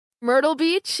Myrtle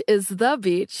Beach is the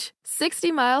beach.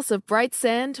 60 miles of bright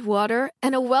sand, water,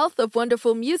 and a wealth of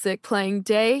wonderful music playing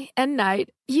day and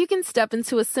night. You can step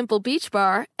into a simple beach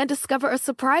bar and discover a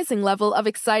surprising level of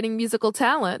exciting musical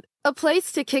talent. A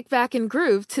place to kick back and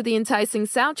groove to the enticing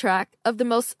soundtrack of the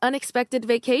most unexpected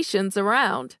vacations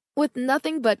around. With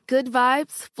nothing but good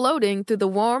vibes floating through the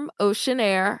warm ocean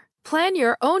air. Plan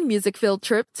your own music-filled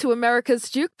trip to America's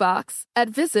Jukebox at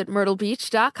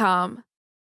visitmyrtlebeach.com.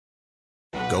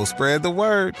 Go spread the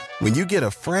word. When you get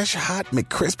a fresh, hot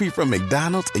McCrispy from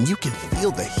McDonald's and you can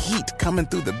feel the heat coming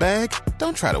through the bag,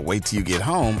 don't try to wait till you get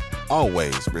home.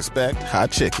 Always respect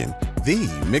hot chicken. The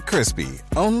McCrispy,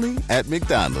 only at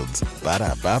McDonald's.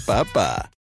 Ba-da-ba-ba-ba.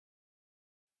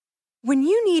 When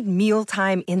you need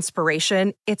mealtime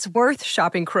inspiration, it's worth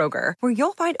shopping Kroger, where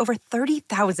you'll find over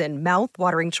 30,000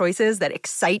 mouth-watering choices that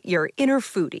excite your inner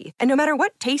foodie. And no matter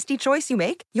what tasty choice you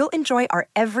make, you'll enjoy our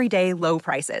everyday low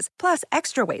prices, plus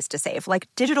extra ways to save, like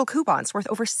digital coupons worth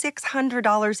over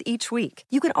 $600 each week.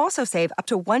 You can also save up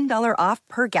to $1 off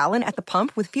per gallon at the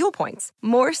pump with fuel points.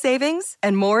 More savings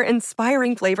and more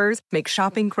inspiring flavors make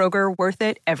shopping Kroger worth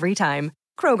it every time.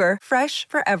 Kroger, fresh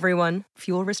for everyone.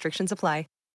 Fuel restrictions apply.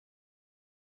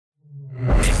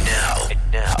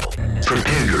 And now,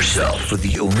 prepare yourself for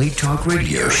the only talk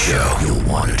radio show you'll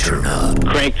want to turn up.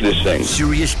 Crank this thing.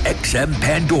 Sirius XM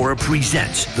Pandora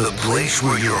presents the place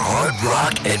where your hard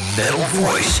rock and metal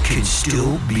voice can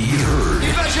still be heard.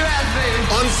 You bet your ass, baby.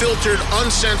 Unfiltered,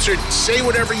 uncensored, say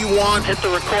whatever you want. Hit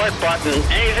the record button.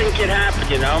 Anything can happen,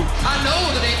 you know? I know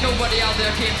that ain't nobody out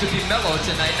there came to be mellow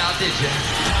tonight, now did you?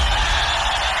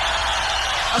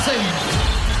 I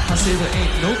say there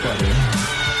ain't nobody.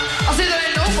 I say there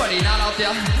ain't nobody not out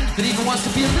there that even wants to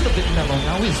be a little bit mellow,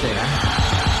 now is there?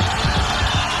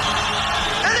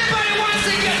 Anybody wants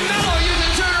to get mellow, you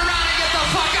can turn around and get the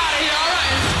fuck out of here,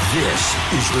 alright? This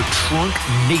is the Trunk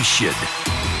Nation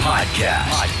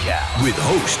podcast with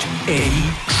host Eddie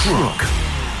Trunk.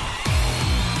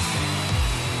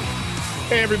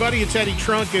 Hey everybody, it's Eddie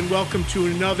Trunk and welcome to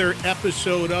another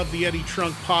episode of the Eddie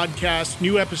Trunk podcast.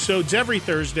 New episodes every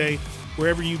Thursday.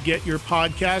 Wherever you get your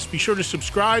podcast, be sure to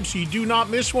subscribe so you do not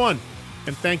miss one.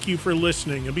 And thank you for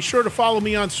listening. And be sure to follow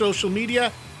me on social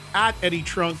media at Eddie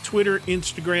Trunk, Twitter,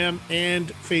 Instagram, and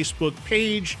Facebook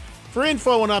page for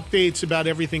info and updates about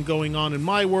everything going on in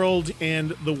my world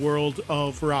and the world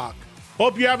of rock.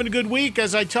 Hope you're having a good week.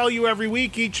 As I tell you every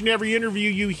week, each and every interview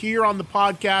you hear on the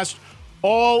podcast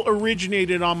all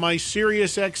originated on my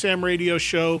Sirius XM radio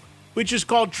show, which is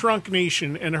called Trunk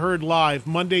Nation and heard live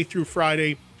Monday through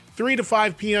Friday, 3 to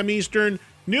 5 p.m. Eastern,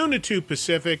 noon to 2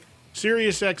 Pacific,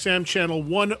 Sirius XM channel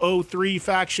 103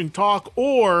 Faction Talk,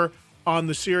 or on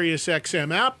the Sirius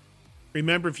XM app.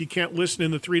 Remember, if you can't listen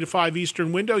in the 3 to 5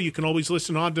 Eastern window, you can always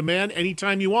listen on demand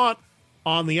anytime you want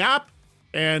on the app,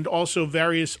 and also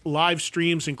various live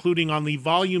streams, including on the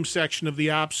volume section of the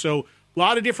app. So a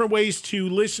lot of different ways to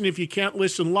listen if you can't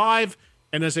listen live.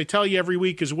 And as I tell you every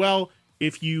week as well,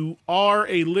 if you are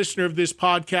a listener of this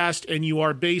podcast and you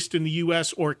are based in the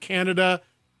U.S. or Canada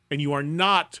and you are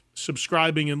not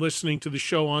subscribing and listening to the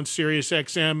show on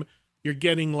SiriusXM, you're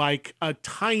getting like a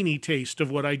tiny taste of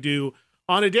what I do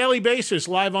on a daily basis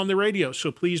live on the radio.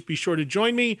 So please be sure to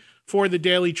join me for the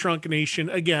Daily Trunk Nation.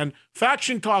 Again,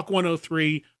 Faction Talk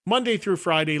 103, Monday through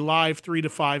Friday, live 3 to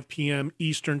 5 p.m.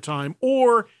 Eastern Time,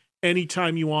 or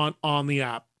anytime you want on the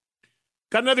app.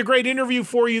 Got another great interview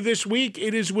for you this week.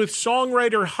 It is with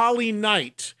songwriter Holly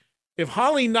Knight. If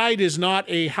Holly Knight is not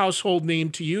a household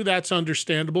name to you, that's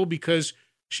understandable because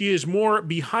she is more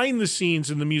behind the scenes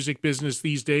in the music business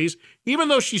these days. Even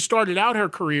though she started out her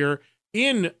career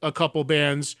in a couple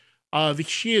bands,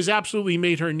 she has absolutely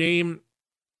made her name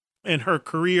and her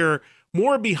career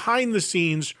more behind the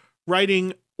scenes,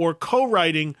 writing or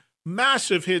co-writing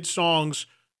massive hit songs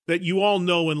that you all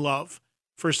know and love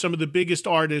for some of the biggest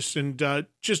artists, and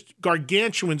just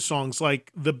gargantuan songs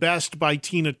like The Best by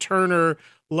Tina Turner,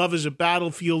 Love is a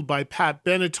Battlefield by Pat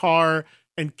Benatar,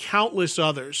 and countless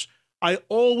others. I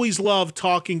always love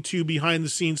talking to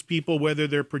behind-the-scenes people, whether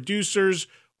they're producers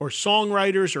or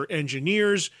songwriters or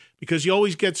engineers, because you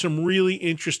always get some really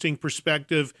interesting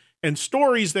perspective and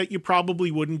stories that you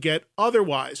probably wouldn't get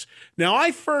otherwise. Now,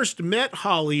 I first met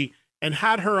Holly and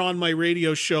had her on my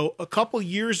radio show a couple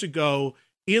years ago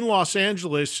in Los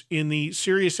Angeles in the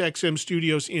Sirius XM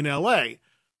studios in LA.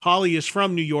 Holly is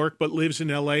from New York, but lives in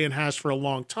LA and has for a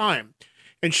long time.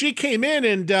 And she came in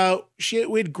and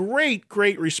we had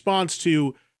great response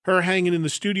to her hanging in the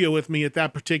studio with me at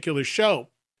that particular show.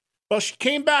 Well, she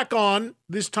came back on,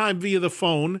 this time via the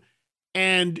phone,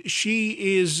 and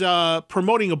she is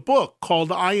promoting a book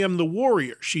called I Am the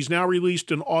Warrior. She's now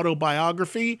released an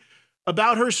autobiography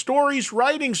about her stories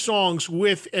writing songs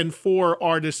with and for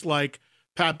artists like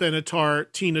Pat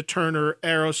Benatar, Tina Turner,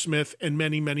 Aerosmith, and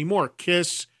many, many more.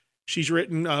 Kiss, she's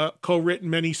written, co-written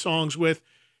many songs with,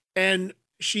 and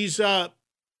she's, her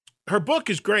book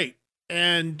is great,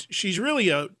 and she's really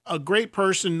a great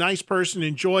person, nice person.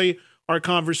 Enjoy our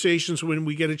conversations when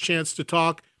we get a chance to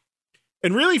talk.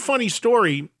 And really funny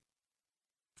story,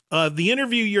 the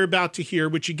interview you're about to hear,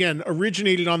 which again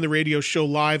originated on the radio show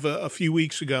live a few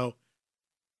weeks ago.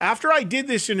 After I did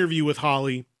this interview with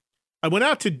Holly, I went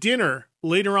out to dinner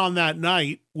later on that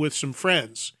night with some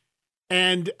friends.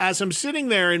 And as I'm sitting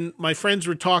there and my friends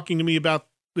were talking to me about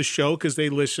the show because they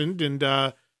listened, and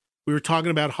we were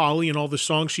talking about Holly and all the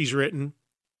songs she's written.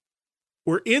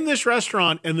 We're in this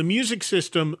restaurant and the music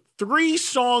system, 3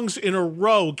 songs in a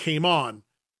row came on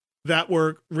that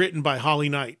were written by Holly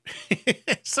Knight.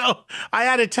 So I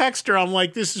had to text her. I'm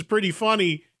like, this is pretty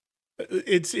funny.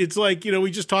 It's like,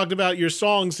 we just talked about your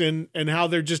songs and how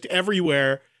they're just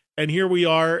everywhere. And here we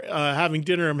are having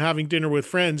dinner. I'm having dinner with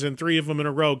friends, and 3 of them in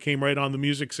a row came right on the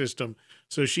music system.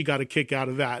 So she got a kick out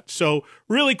of that. So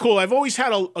really cool. I've always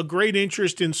had a great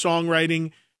interest in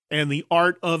songwriting and the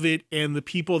art of it and the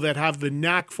people that have the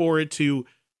knack for it to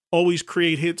always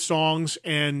create hit songs.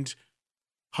 And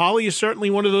Holly is certainly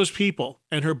one of those people.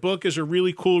 And her book is a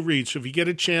really cool read. So if you get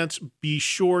a chance, be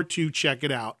sure to check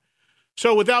it out.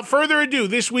 So without further ado,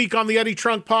 this week on the Eddie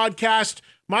Trunk Podcast,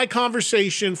 my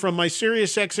conversation from my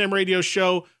SiriusXM radio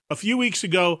show a few weeks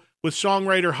ago with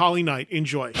songwriter Holly Knight.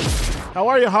 Enjoy. How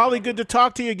are you, Holly? Good to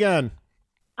talk to you again.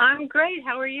 I'm great.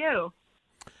 How are you?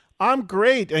 I'm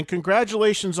great, and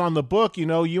congratulations on the book.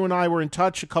 You and I were in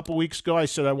touch a couple weeks ago. I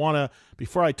said,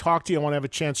 before I talk to you, I want to have a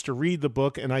chance to read the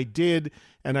book, and I did,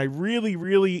 and I really,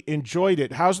 really enjoyed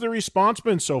it. How's the response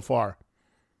been so far?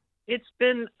 It's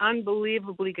been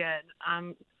unbelievably good.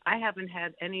 I haven't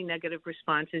had any negative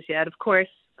responses yet. Of course,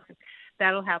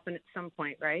 that'll happen at some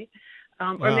point, right?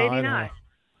 Or maybe not.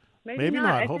 Maybe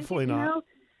not. Hopefully not.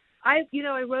 I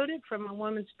wrote it from a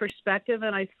woman's perspective,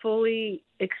 and I fully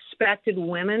expected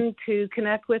women to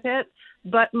connect with it.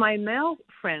 But my male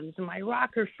friends, and my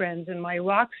rocker friends, and my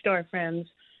rock star friends,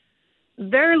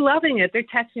 they're loving it. They're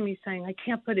texting me saying, "I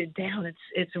can't put it down.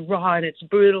 It's raw and it's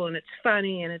brutal and it's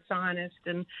funny and it's honest,"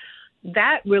 and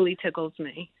that really tickles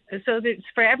me. So it's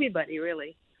for everybody,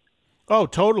 really. Oh,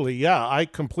 totally. Yeah, I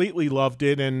completely loved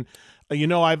it, and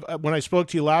when I spoke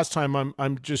to you last time,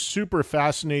 I'm just super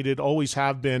fascinated, always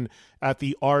have been, at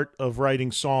the art of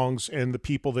writing songs and the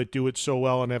people that do it so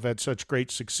well and have had such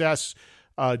great success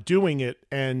doing it.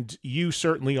 And you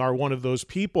certainly are one of those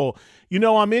people.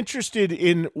 I'm interested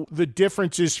in the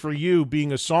differences for you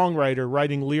being a songwriter,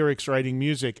 writing lyrics, writing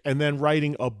music, and then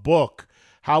writing a book.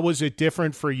 How was it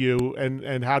different for you,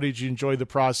 and how did you enjoy the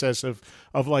process of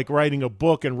like writing a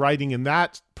book and writing in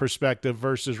that perspective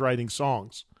versus writing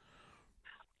songs?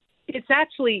 It's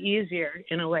actually easier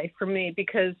in a way for me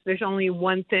because there's only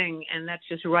one thing, and that's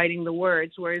just writing the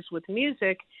words. Whereas with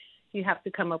music, you have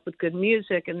to come up with good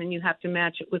music, and then you have to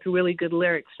match it with really good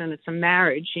lyrics, and it's a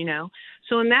marriage,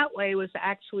 So in that way, it was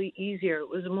actually easier. It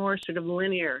was more sort of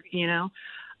linear,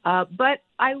 But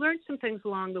I learned some things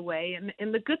along the way,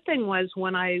 and the good thing was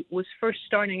when I was first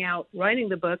starting out writing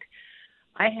the book,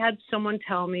 I had someone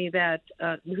tell me that,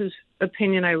 whose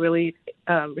opinion I really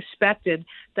respected,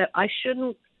 that I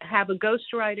shouldn't have a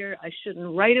ghostwriter. I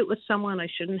shouldn't write it with someone. I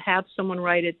shouldn't have someone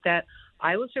write it, that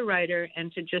I was a writer,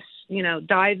 and to just,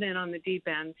 dive in on the deep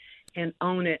end and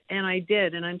own it. And I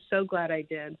did, and I'm so glad I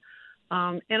did.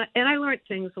 And I learned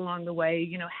things along the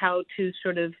way, how to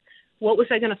sort of, what was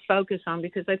I going to focus on?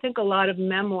 Because I think a lot of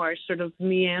memoirs sort of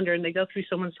meander and they go through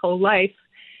someone's whole life.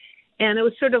 And it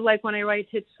was sort of like when I write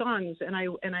hit songs and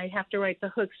I have to write the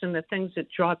hooks and the things that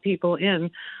draw people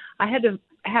in. I had to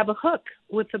have a hook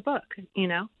with the book,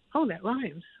 Oh, that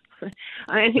rhymes.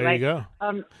 Anyway, there you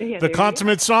go. Yeah, the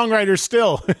consummate songwriter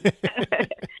still.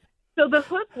 So the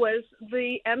hook was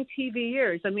the MTV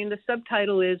years. I mean, the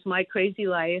subtitle is My Crazy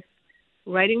Life,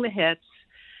 Writing the Hits,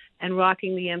 and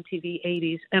Rocking the MTV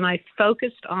 80s. And I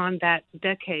focused on that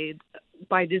decade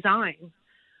by design,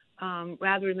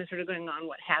 rather than sort of going on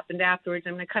what happened afterwards.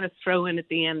 I mean, I kind of throw in at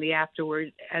the end the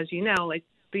afterward, as you know, like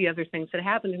the other things that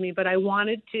happened to me. But I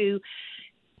wanted to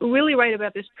really write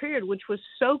about this period, which was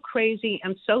so crazy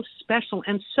and so special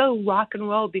and so rock and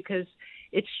roll because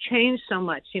it's changed so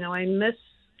much. I miss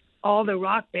all the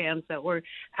rock bands that were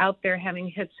out there having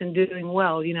hits and doing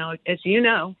well. As you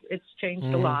know, it's changed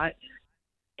a lot.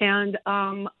 And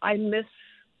I miss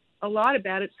a lot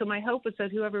about it. So my hope was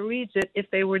that whoever reads it, if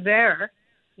they were there,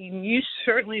 you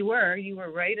certainly were, you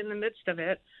were right in the midst of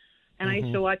it, And I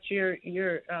used to watch your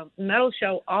metal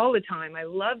show all the time. I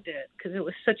loved it because it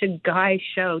was such a guy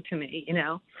show to me, you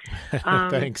know.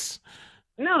 Thanks.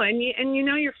 No, and you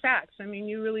know your facts. I mean,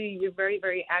 you're very,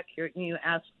 very accurate, and you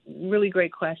ask really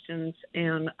great questions.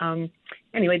 And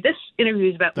anyway, this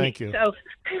interview is about Thank me. you. So,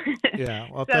 yeah,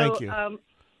 well, thank you.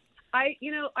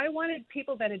 I wanted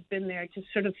people that had been there to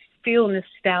sort of feel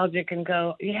nostalgic and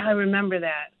go, yeah, I remember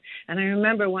that. And I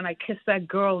remember when I kissed that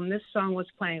girl and this song was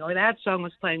playing, or that song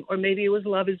was playing, or maybe it was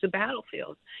Love is a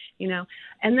Battlefield, you know.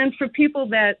 And then for people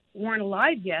that weren't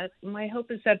alive yet, my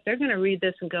hope is that they're going to read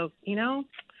this and go, you know,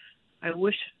 I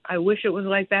wish it was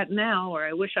like that now, or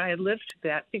I wish I had lived through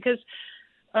that. Because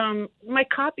my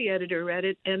copy editor read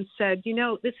it and said, you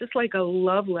know, this is like a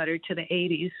love letter to the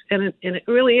 80s. And it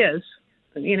really is.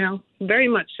 You know, very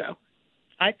much so,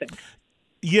 I think.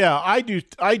 Yeah, I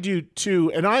do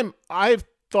too. And I've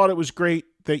thought it was great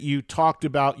that you talked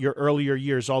about your earlier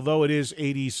years, although it is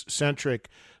 80s centric.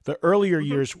 The earlier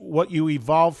years, what you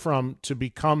evolved from to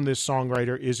become this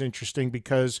songwriter is interesting,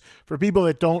 because for people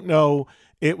that don't know,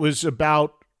 it was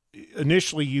about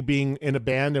initially you being in a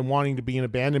band and wanting to be in a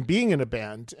band and being in a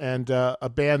band, and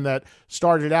a band that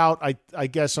started out, I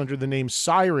guess, under the name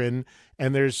Siren.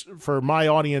 And there's, for my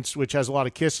audience, which has a lot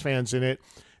of Kiss fans in it,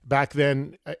 back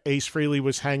then Ace Frehley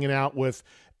was hanging out with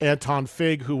Anton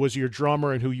Fig, who was your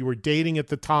drummer and who you were dating at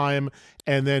the time.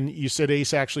 And then you said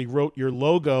Ace actually wrote your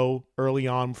logo early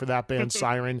on for that band,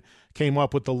 Siren, came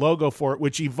up with the logo for it,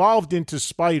 which evolved into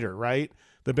Spider, right?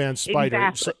 The band Spider.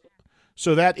 Exactly.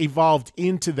 So that evolved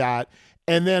into that.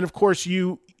 And then, of course,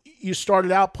 you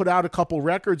started out, put out a couple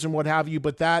records and what have you,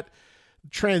 but that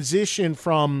transition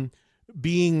from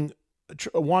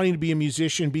wanting to be a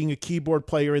musician, being a keyboard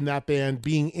player in that band,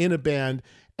 being in a band,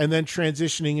 and then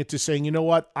transitioning into saying, you know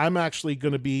what, I'm actually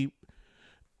going to be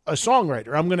a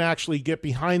songwriter. I'm going to actually get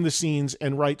behind the scenes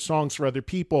and write songs for other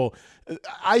people.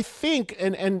 I think,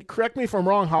 and correct me if I'm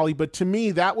wrong, Holly, but to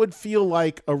me, that would feel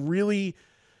like a really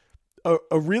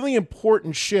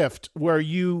important shift, where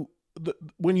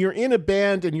when you're in a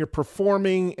band and you're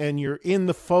performing and you're in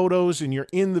the photos and you're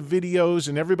in the videos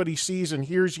and everybody sees and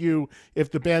hears you, if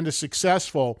the band is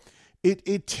successful,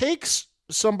 it takes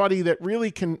somebody that really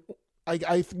can,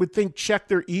 I would think, check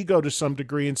their ego to some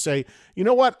degree and say, you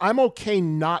know what, I'm okay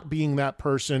not being that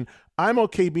person. I'm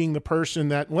okay being the person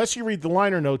that, unless you read the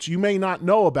liner notes, you may not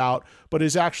know about, but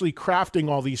is actually crafting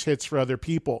all these hits for other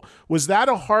people. Was that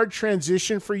a hard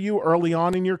transition for you early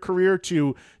on in your career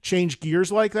to change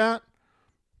gears like that?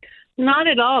 Not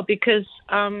at all, because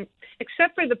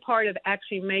except for the part of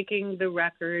actually making the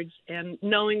records and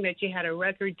knowing that you had a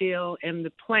record deal and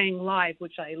the playing live,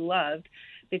 which I loved,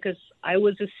 because I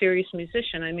was a serious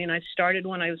musician. I mean, I started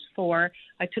when I was 4.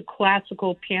 I took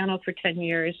classical piano for 10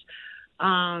 years.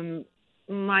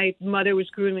 My mother was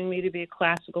grooming me to be a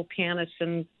classical pianist,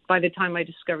 and by the time I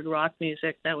discovered rock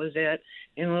music, that was it.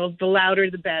 And the louder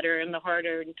the better, and the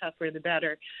harder and tougher the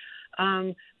better.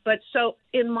 But so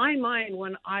in my mind,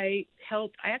 when I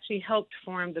actually helped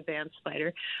form the band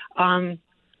Spider.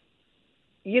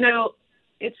 You know,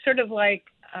 it's sort of like,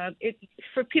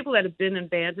 for people that have been in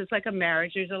bands, it's like a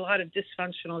marriage. There's a lot of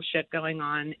dysfunctional shit going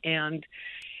on. And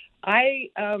I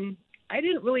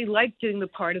didn't really like doing the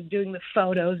part of doing the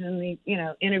photos and the,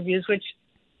 interviews, which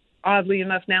oddly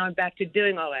enough, now I'm back to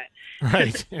doing all that.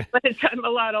 Right. But I'm a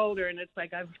lot older, and it's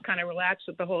like I've kind of relaxed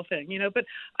with the whole thing, But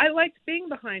I liked being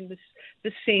behind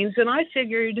the scenes, and I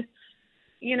figured,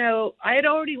 I had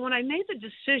already, when I made the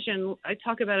decision, I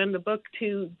talk about in the book,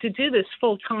 to do this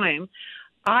full time,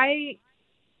 I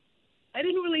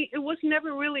didn't really, it was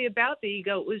never really about the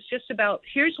ego. It was just about,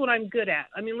 here's what I'm good at.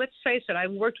 I mean, let's face it,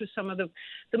 I've worked with some of the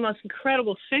most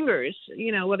incredible singers,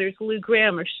 whether it's Lou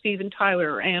Gramm or Steven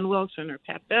Tyler or Ann Wilson or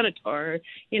Pat Benatar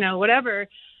or, whatever.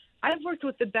 I've worked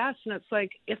with the best, and it's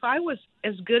like, if I was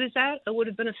as good as that, I would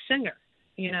have been a singer,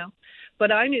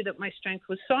 But I knew that my strength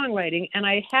was songwriting, and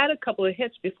I had a couple of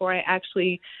hits before I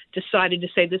actually decided to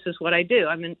say, this is what I do.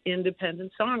 I'm an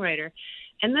independent songwriter.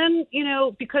 And then,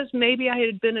 because maybe I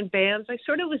had been in bands, I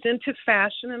sort of was into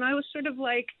fashion, and I was sort of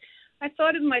like, I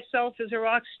thought of myself as a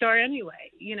rock star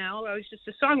anyway, I was just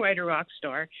a songwriter rock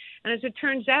star. And as it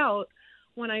turns out,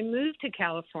 when I moved to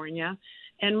California,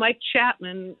 and Mike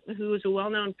Chapman, who was a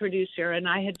well-known producer, and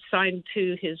I had signed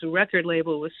to his record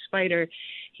label with Spider,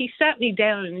 he sat me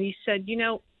down and he said,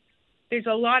 there's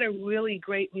a lot of really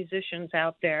great musicians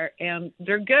out there, and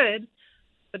they're good,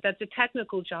 but that's a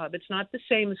technical job. It's not the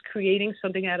same as creating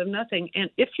something out of nothing. And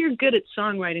if you're good at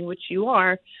songwriting, which you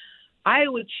are, I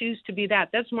would choose to be that.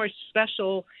 That's more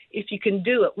special if you can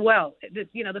do it well.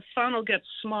 The funnel gets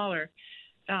smaller.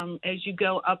 as you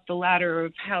go up the ladder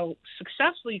of how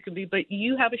successful you can be, but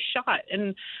you have a shot.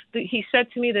 And he said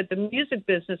to me that the music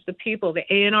business, the people, the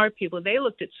A&R people, they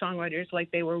looked at songwriters like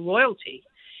they were royalty.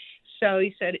 So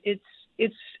he said,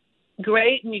 it's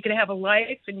great, and you can have a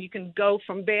life, and you can go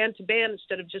from band to band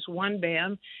instead of just one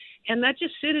band. And that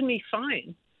just suited me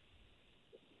fine.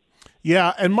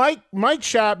 Yeah, and Mike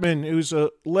Chapman, who's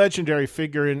a legendary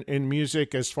figure in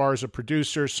music as far as a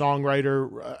producer,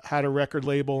 songwriter, had a record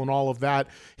label and all of that.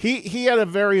 He had a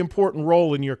very important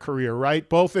role in your career, right?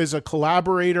 Both as a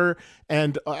collaborator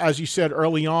and, as you said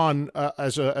early on,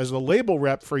 as a label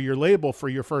rep for your label for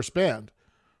your first band.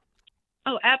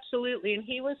 Oh, absolutely. And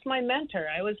he was my mentor.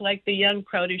 I was like the young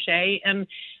protege, and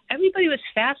everybody was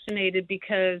fascinated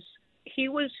because he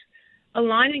was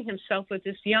aligning himself with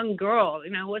this young girl.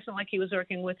 You know, it wasn't like he was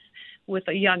working with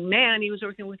a young man. He was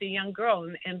working with a young girl.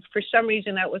 And for some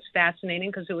reason that was fascinating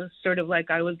because it was sort of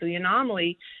like I was the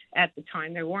anomaly at the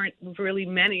time. There weren't really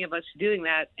many of us doing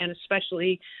that, and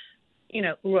especially, you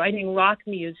know, writing rock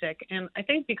music. And I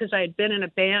think because I had been in a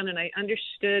band and I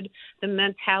understood the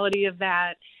mentality of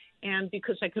that, and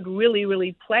because I could really,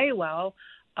 really play well,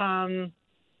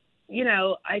 you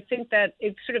know, I think that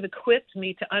it sort of equipped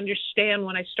me to understand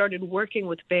when I started working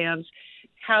with bands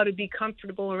how to be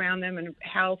comfortable around them and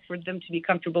how for them to be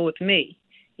comfortable with me,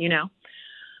 you know.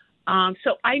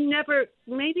 So I never,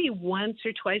 maybe once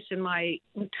or twice in my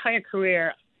entire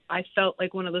career, I felt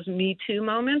like one of those Me Too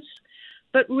moments,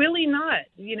 but really not,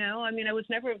 you know. I mean, I was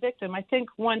never a victim. I think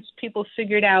once people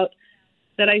figured out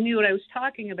that I knew what I was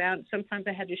talking about, and sometimes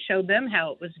I had to show them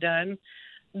how it was done,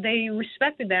 they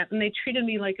respected that, and they treated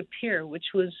me like a peer, which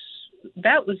was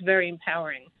very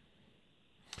empowering.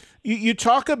 You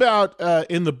talk about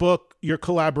in the book your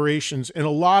collaborations, and a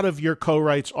lot of your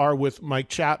co-writes are with Mike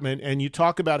Chapman, and you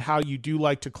talk about how you do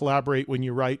like to collaborate when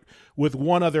you write with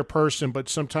one other person, but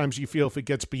sometimes you feel if it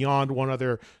gets beyond one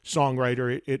other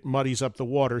songwriter, it muddies up the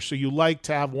water. So you like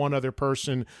to have one other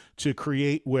person to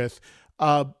create with.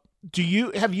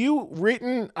 Have you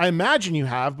written, I imagine you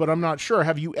have, but I'm not sure,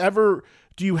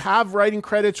 do you have writing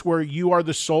credits where you are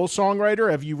the sole songwriter?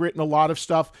 Have you written a lot of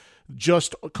stuff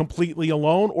just completely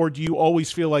alone, or do you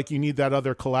always feel like you need that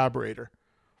other collaborator?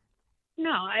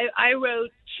 No, I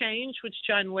wrote Change, which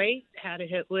John Waite had a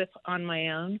hit with, on my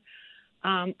own.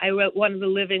 I wrote One of the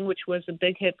Living, which was a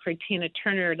big hit for Tina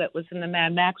Turner that was in the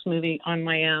Mad Max movie, on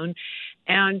my own.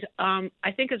 And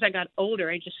I think as I got older,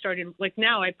 I just started, like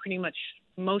now I pretty much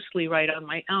mostly write on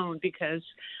my own because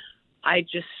I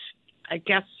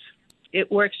guess it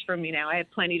works for me now. I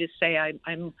have plenty to say. I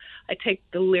take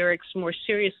the lyrics more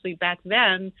seriously. Back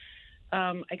then,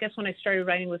 I guess when I started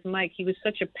writing with Mike, he was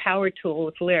such a power tool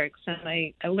with lyrics, and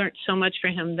I learned so much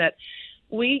from him that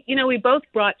we both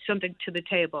brought something to the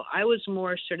table. I was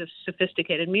more sort of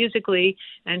sophisticated musically,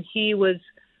 and he was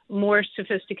more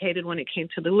sophisticated when it came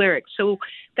to the lyrics. So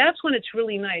that's when it's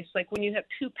really nice, like when you have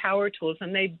two power tools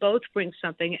and they both bring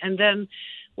something. And then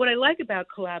what I like about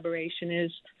collaboration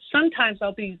is sometimes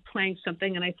I'll be playing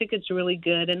something and I think it's really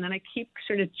good, and then I keep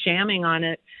sort of jamming on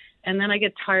it, and then I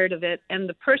get tired of it, and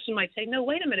the person might say, no,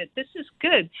 wait a minute, this is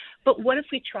good, but what if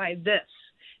we try this?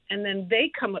 And then they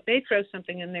come up, they throw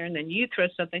something in there, and then you throw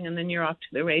something, and then you're off to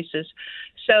the races.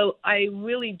 So I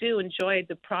really do enjoy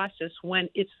the process when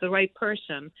it's the right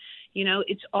person. You know,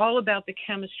 it's all about the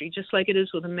chemistry, just like it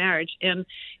is with a marriage. And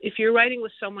if you're writing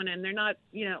with someone and they're not,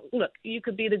 you know, look, you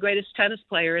could be the greatest tennis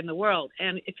player in the world,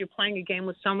 and if you're playing a game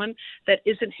with someone that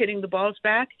isn't hitting the balls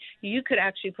back, you could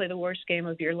actually play the worst game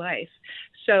of your life.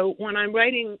 So when I'm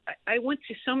writing, I went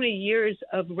through so many years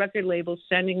of record labels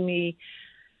sending me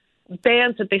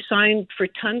bands that they signed for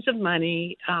tons of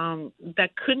money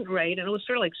that couldn't write, and it was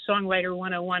sort of like Songwriter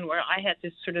 101, where I had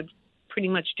to sort of pretty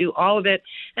much do all of it.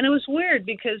 And it was weird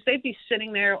because they'd be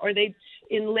sitting there, or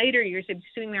in later years, they'd be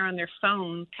sitting there on their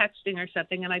phone texting or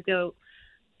something, and I'd go,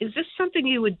 is this something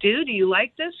you would do? Do you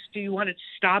like this? Do you want to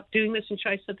stop doing this and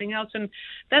try something else? And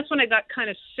that's when I got kind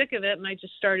of sick of it, and I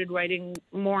just started writing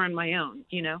more on my own,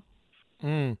 you know?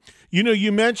 You know,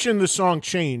 you mentioned the song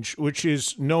Change, which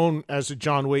is known as a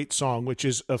John Waite song, which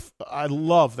is I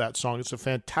love that song. It's a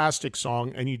fantastic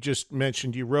song. And you just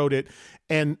mentioned you wrote it,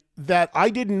 and that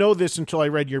I didn't know this until I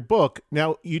read your book.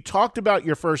 Now, you talked about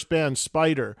your first band,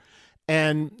 Spider,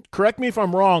 and correct me if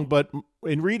I'm wrong, but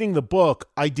in reading the book,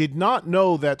 I did not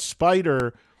know that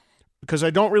Spider, because I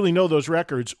don't really know those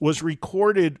records, was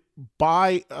recorded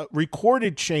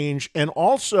Change, and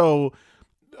also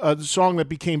the song that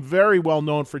became very well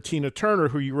known for Tina Turner,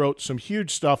 who you wrote some huge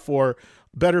stuff for,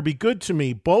 Better Be Good to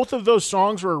Me. Both of those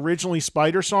songs were originally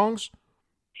Spider songs?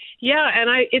 Yeah, and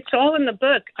it's all in the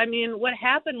book. I mean, what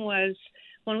happened was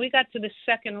when we got to the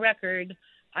second record,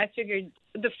 I figured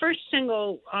the first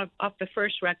single off the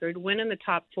first record went in the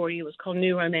top 40. It was called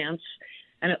New Romance.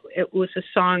 And it was a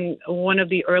song, one of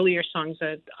the earlier songs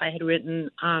that I had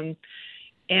written.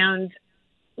 And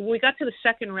we got to the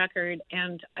second record,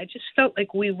 and I just felt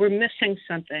like we were missing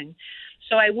something.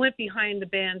 So I went behind the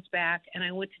band's back, and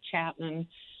I went to Chapman,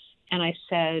 and I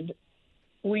said,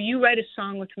 will you write a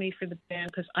song with me for the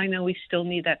band? Because I know we still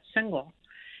need that single.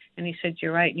 And he said,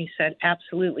 you're right. And he said,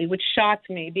 absolutely, which shocked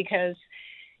me because,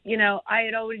 you know, I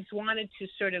had always wanted to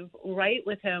sort of write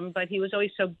with him, but he was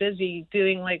always so busy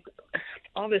doing like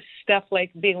all this stuff, like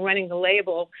running the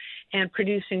label and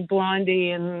producing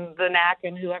Blondie and The Knack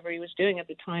and whoever he was doing at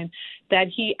the time, that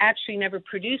he actually never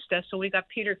produced us. So we got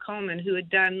Peter Coleman, who had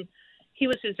done, he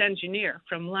was his engineer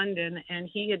from London, and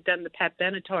he had done the Pat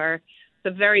Benatar,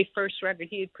 the very first record.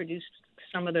 He had produced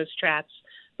some of those tracks,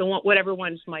 whatever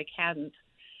ones Mike hadn't.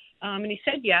 And he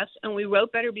said yes, and we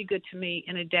wrote Better Be Good to Me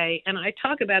in a day. And I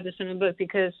talk about this in the book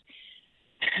because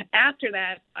after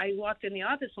that, I walked in the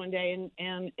office one day,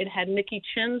 and it had Nicky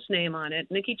Chin's name on it.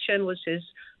 Nicky Chin was his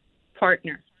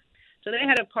partner. So they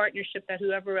had a partnership that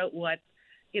whoever wrote what,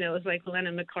 you know, it was like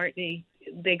Lennon, McCartney,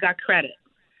 they got credit.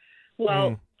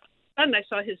 Well, suddenly I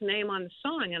saw his name on the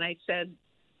song, and I said,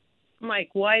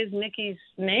 Mike, why is Nicky's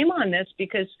name on this?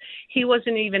 Because he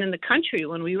wasn't even in the country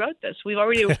when we wrote this. We've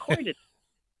already recorded.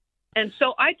 And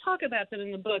so I talk about that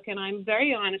in the book, and I'm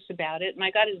very honest about it, and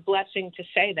I got his blessing to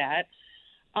say that.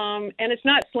 And it's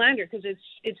not slander because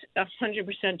it's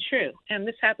 100% true. And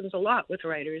this happens a lot with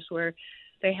writers where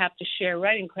they have to share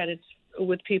writing credits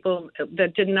with people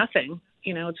that did nothing.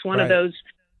 You know, it's one of those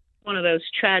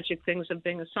tragic things of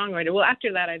being a songwriter. Well,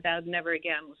 after that, I vowed never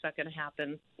again was that going to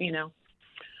happen, you know.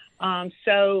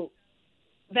 So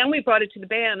then we brought it to the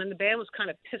band, and the band was kind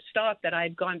of pissed off that I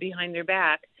had gone behind their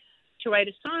back to write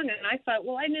a song. And I thought,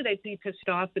 well, I knew they'd be pissed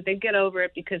off, but they'd get over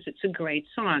it because it's a great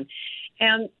song.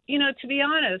 And, you know, to be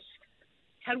honest,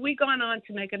 had we gone on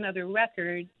to make another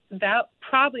record, that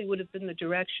probably would have been the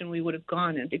direction we would have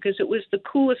gone in, because it was the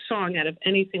coolest song out of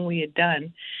anything we had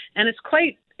done. And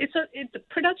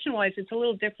production-wise, it's a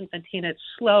little different than Tina. It's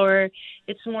slower.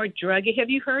 It's more druggy. Have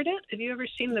you heard it? Have you ever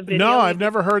seen the video? No, I've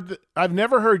never heard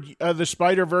the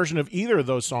Spider version of either of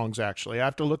those songs, actually. I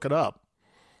have to look it up.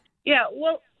 Yeah,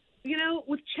 well, you know,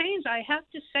 with Chains, I have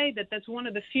to say that that's one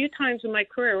of the few times in my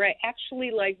career where I actually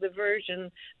like the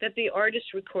version that the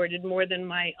artist recorded more than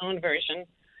my own version.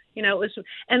 You know, it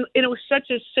was such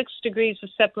a 6 degrees of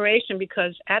separation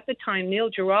because at the time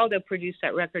Neil Giraldo produced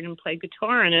that record and played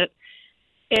guitar in it,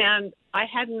 and I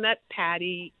hadn't met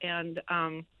Patty and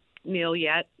Neil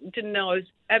yet. Didn't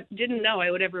know I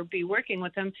would ever be working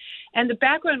with him. And the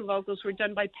background vocals were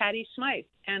done by Patti Smythe,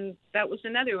 and that was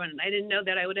another one. I didn't know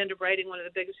that I would end up writing one of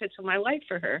the biggest hits of my life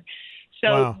for her.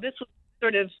 So This was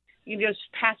sort of just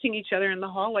passing each other in the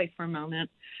hallway for a moment.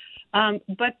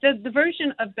 But the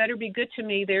version of Better Be Good to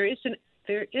Me, there is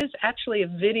actually a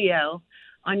video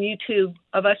on YouTube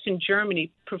of us in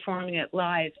Germany performing it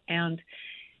live, and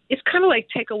it's kind of like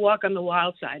Take a Walk on the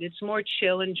Wild Side. It's more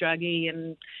chill and druggy,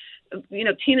 and you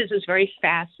know, Tina's is very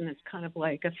fast, and it's kind of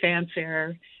like a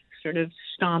fanfare sort of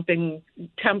stomping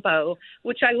tempo,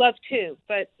 which I love too.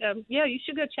 But yeah, you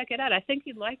should go check it out. I think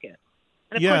you'd like it.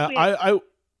 And of course,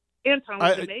 Anton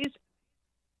was amazing.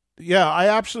 Yeah, I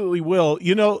absolutely will.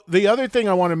 You know, the other thing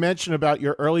I want to mention about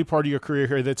your early part of your career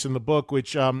here that's in the book,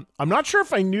 which I'm not sure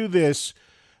if I knew this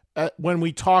when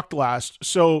we talked last.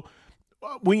 So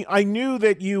I knew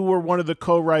that you were one of the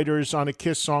co-writers on a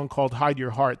Kiss song called Hide Your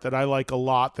Heart that I like a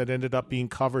lot, that ended up being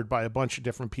covered by a bunch of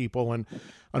different people, and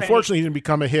unfortunately didn't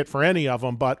become a hit for any of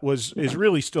them, but is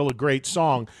really still a great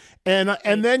song. And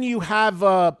then you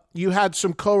had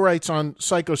some co-writes on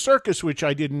Psycho Circus, which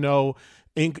I didn't know,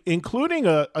 including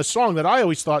a song that I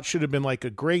always thought should have been like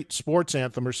a great sports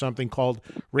anthem or something called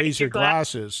Raise Your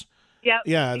Glasses.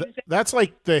 Yeah, exactly. That's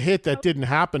like the hit that didn't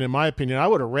happen, in my opinion. I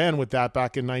would have ran with that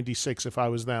back in '96 if I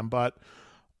was them. But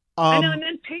I know, and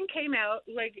then Pink came out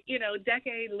like, you know, a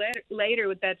decade later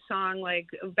with that song like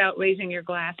about raising your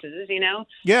glasses, you know.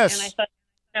 Yes. And I thought,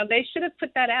 you know, they should have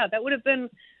put that out. That would have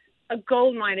been a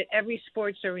gold mine at every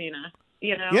sports arena.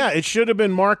 You know? Yeah, it should have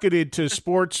been marketed to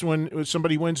sports when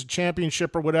somebody wins a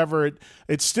championship or whatever.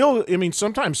 It's still, I mean,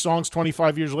 sometimes songs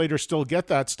 25 years later still get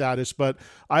that status. But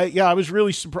I was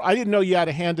really surprised. I didn't know you had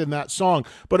a hand in that song.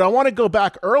 But I want to go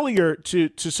back earlier to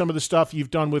some of the stuff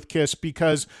you've done with Kiss,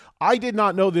 because I did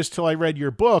not know this till I read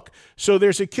your book. So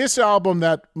there's a Kiss album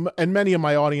that, and many of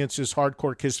my audiences,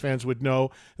 hardcore Kiss fans, would know,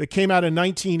 that came out in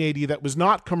 1980 that was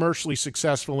not commercially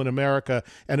successful in America,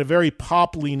 and a very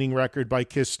pop-leaning record by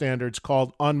Kiss standards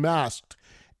called Unmasked.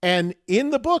 And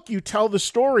in the book, you tell the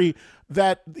story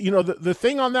that, the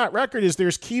thing on that record is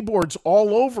there's keyboards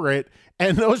all over it.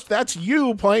 And that's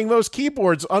you playing those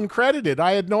keyboards uncredited.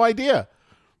 I had no idea.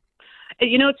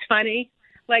 It's funny.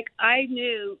 Like, I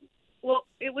knew, well,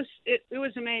 it was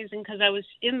amazing because I was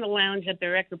in the lounge at the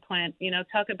record plant,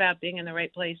 talk about being in the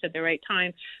right place at the right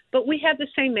time. But we had the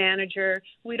same manager.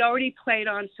 We'd already played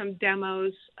on some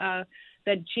demos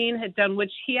that Gene had done,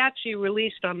 which he actually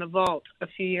released on the Vault a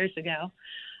few years ago.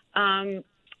 And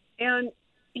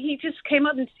he just came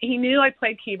up and he knew I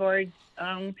played keyboards.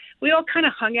 We all kind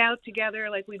of hung out together,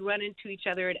 like we'd run into each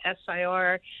other at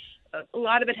SIR. A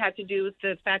lot of it had to do with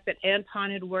the fact that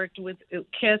Anton had worked with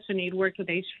Kiss and he'd worked with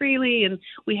Ace Frehley, and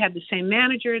we had the same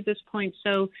manager at this point.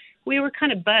 So we were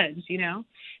kind of buds,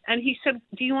 And he said,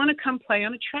 "Do you want to come play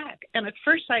on a track?" And at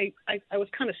first I was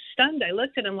kind of stunned. I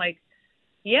looked at him like,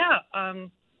 "Yeah,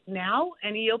 now?"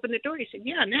 And he opened the door. He said,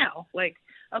 "Yeah, now." Like,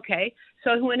 okay.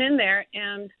 So I went in there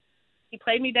and he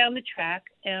played me down the track,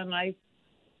 and I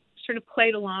sort of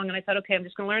played along, and I thought, okay, I'm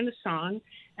just going to learn the song.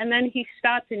 And then he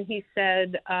stopped and he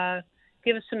said,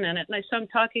 "Give us a minute." And I saw him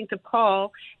talking to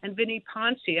Paul and Vinnie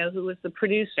Poncia, who was the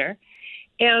producer.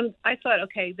 And I thought,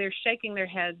 okay, they're shaking their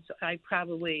heads. They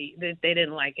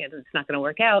didn't like it. It's not going to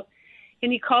work out.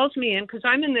 And he calls me in because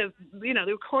I'm in the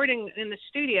recording in the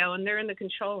studio, and they're in the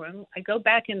control room. I go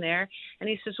back in there, and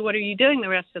he says, "What are you doing the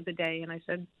rest of the day?" And I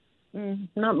said,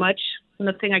 "Not much.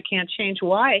 Nothing I can't change."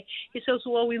 "Why?" He says,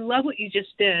 "Well, we love what you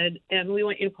just did, and we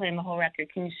want you to play on the whole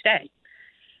record. Can you stay?"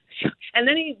 And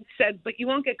then he said, "But you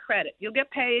won't get credit. You'll get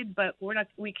paid, but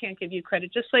we can't give you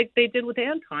credit," just like they did with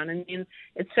Anton. I mean,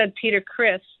 it said Peter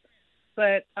Criss,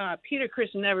 but Peter Criss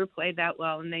never played that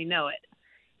well, and they know it.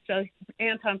 So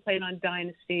Anton played on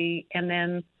Dynasty, and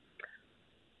then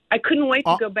I couldn't wait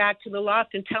to go back to the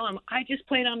loft and tell him, I just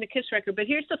played on the Kiss record. But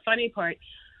here's the funny part.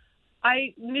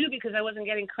 I knew because I wasn't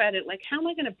getting credit, like, how am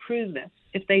I going to prove this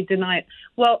if they deny it?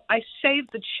 Well, I saved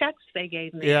the checks they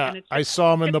gave me. Yeah, and I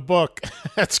saw them in the book.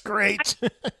 That's great.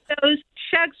 Those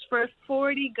checks for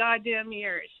 40 goddamn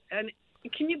years. And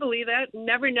can you believe that?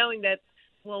 Never knowing that,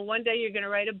 well, one day you're going to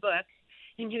write a book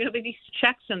and you're going to have these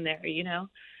checks in there,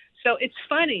 So it's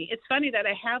funny. It's funny that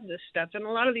I have this stuff. And a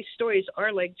lot of these stories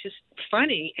are, like, just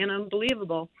funny and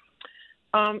unbelievable.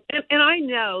 And I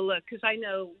know, look, because I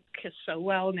know Kiss so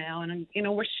well now, and,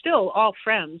 we're still all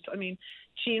friends. I mean,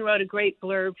 Gene wrote a great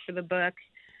blurb for the book,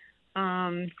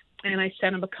 and I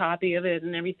sent him a copy of it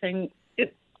and everything.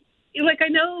 I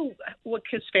know what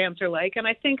Kiss fans are like, and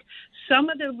I think some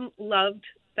of them loved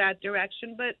that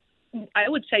direction, but I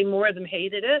would say more of them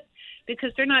hated it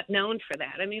because they're not known for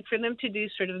that. I mean, for them to do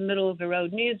sort of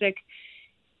middle-of-the-road music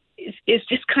is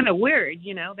just kind of weird,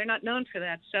 They're not known for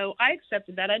that. So I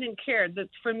accepted that. I didn't care. But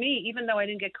for me, even though I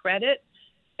didn't get credit,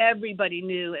 everybody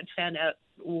knew and found out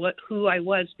who I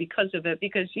was because of it.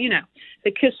 Because,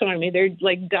 the Kiss Army, they're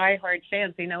like diehard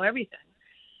fans. They know everything.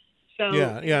 So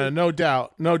yeah, no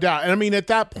doubt. And I mean, at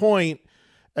that point,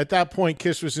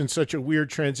 Kiss was in such a weird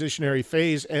transitionary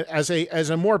phase. As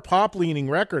a more pop-leaning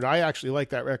record, I actually like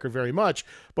that record very much,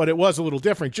 but it was a little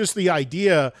different. Just the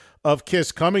idea of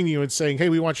Kiss coming to you and saying, "Hey,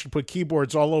 we want you to put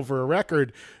keyboards all over a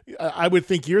record," I would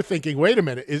think you're thinking, "Wait a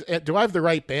minute, do I have the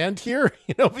right band here?"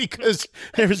 Because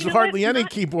there's hardly any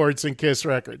keyboards in Kiss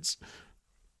records.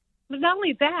 But not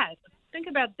only that. Think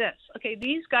about this. Okay,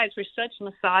 these guys were such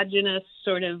misogynists,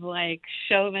 sort of like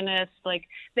chauvinists. Like,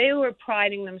 they were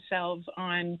priding themselves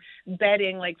on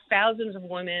bedding like thousands of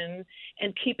women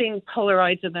and keeping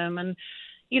Polaroids of them. And,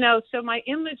 so my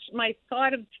image, my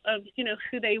thought of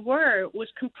who they were was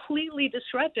completely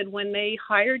disrupted when they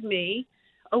hired me,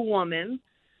 a woman,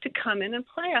 to come in and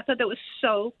play. I thought that was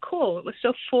so cool. It was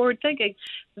so forward thinking.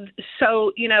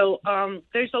 So,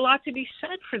 there's a lot to be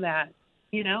said for that,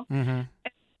 Mm-hmm.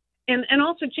 And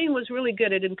also Gene was really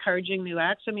good at encouraging new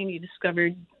acts. I mean, he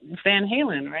discovered Van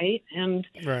Halen, right? And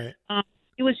right.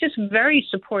 He was just very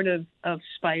supportive of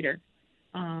Spider.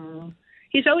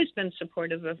 He's always been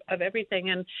supportive of everything.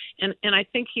 And I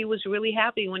think he was really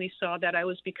happy when he saw that I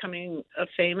was becoming a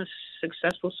famous,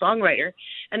 successful songwriter.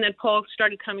 And then Paul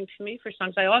started coming to me for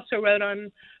songs. I also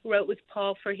wrote with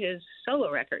Paul for his solo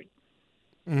record.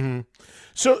 Mm-hmm.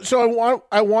 So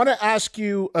I want to ask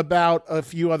you about a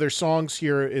few other songs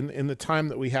here in the time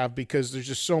that we have, because there's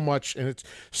just so much and it's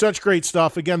such great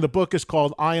stuff. Again, the book is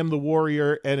called I Am the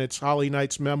Warrior, and it's Holly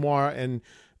Knight's memoir, and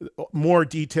more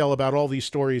detail about all these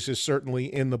stories is certainly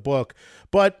in the book.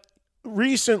 But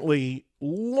recently,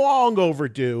 long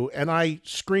overdue, and I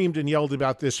screamed and yelled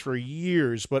about this for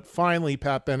years, but finally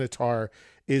Pat Benatar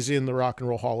is in the Rock and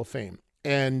Roll Hall of Fame.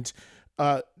 And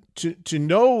to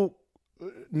know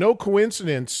no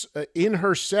coincidence, in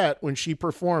her set when she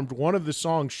performed, one of the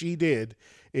songs she did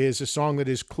is a song that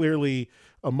is clearly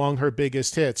among her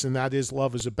biggest hits, and that is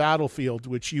Love is a Battlefield,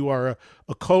 which you are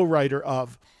a co-writer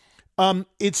of.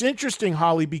 It's interesting,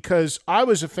 Holly, because I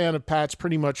was a fan of Pat's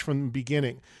pretty much from the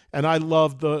beginning, and I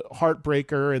loved the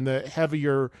Heartbreaker and the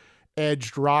heavier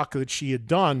edged rock that she had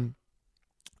done.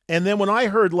 And then when I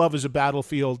heard Love is a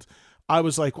Battlefield, I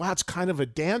was like, wow, it's kind of a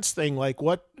dance thing. Like,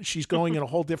 what? She's going in a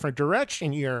whole different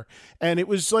direction here. And it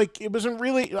was like, it wasn't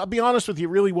really, I'll be honest with you,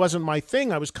 it really wasn't my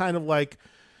thing. I was kind of like,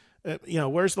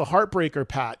 where's the Heartbreaker,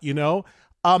 Pat,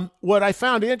 What I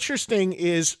found interesting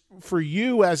is for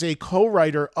you as a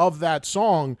co-writer of that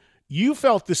song, you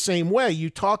felt the same way. You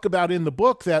talk about in the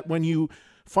book that when you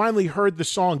finally heard the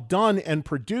song done and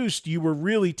produced, you were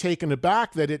really taken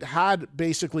aback that it had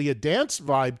basically a dance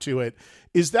vibe to it.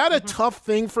 Is that a tough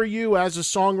thing for you as a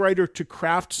songwriter to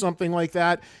craft something like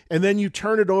that? And then you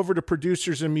turn it over to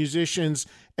producers and musicians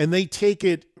and they take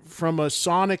it from a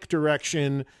sonic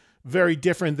direction very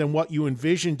different than what you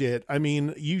envisioned it. I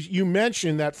mean, you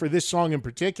mentioned that for this song in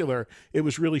particular, it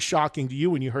was really shocking to you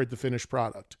when you heard the finished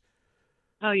product.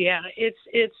 Oh yeah,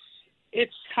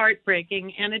 it's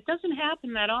heartbreaking, and it doesn't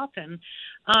happen that often.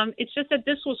 It's just that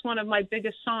this was one of my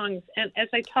biggest songs, and as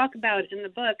I talk about in the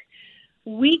book,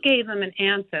 we gave them an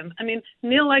anthem. I mean,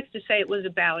 Neil likes to say it was a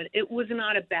ballad. It was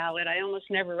not a ballad. I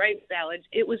almost never write ballads.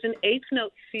 It was an eighth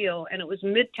note feel, and it was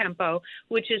mid-tempo,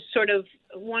 which is sort of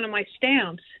one of my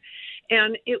stamps.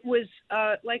 And it was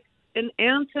like an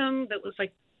anthem that was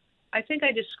like, I think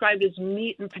I described as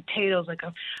meat and potatoes, like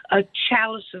a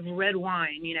chalice of red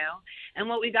wine, And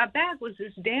what we got back was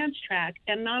this dance track.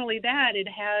 And not only that, it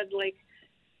had like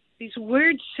these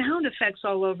weird sound effects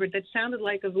all over it that sounded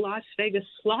like a Las Vegas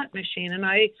slot machine. And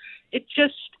it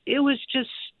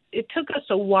took us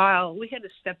a while. We had to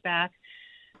step back.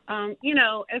 As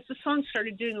the song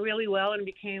started doing really well and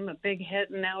became a big hit,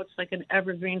 and now it's like an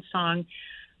evergreen song,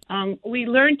 we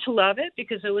learned to love it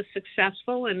because it was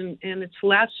successful and it's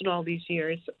lasted all these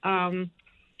years.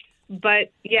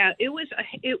 But yeah, it was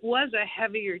a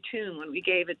heavier tune when we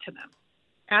gave it to them.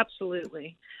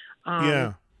 Absolutely.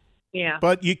 Yeah.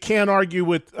 But you can't argue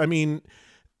with, I mean,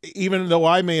 even though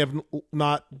I may have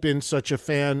not been such a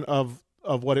fan of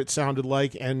what it sounded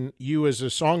like, and you as a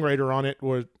songwriter on it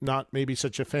were not maybe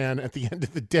such a fan, at the end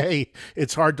of the day,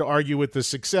 it's hard to argue with the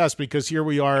success, because here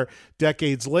we are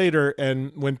decades later,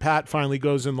 and when Pat finally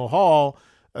goes in the hall,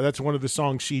 that's one of the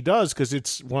songs she does because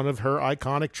it's one of her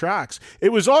iconic tracks.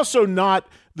 It was also not,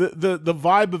 the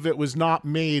vibe of it was not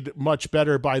made much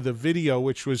better by the video,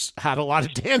 which had a lot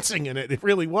of dancing in it. It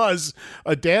really was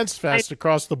a dance fest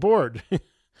across the board.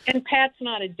 And Pat's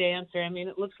not a dancer. I mean,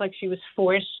 it looks like she was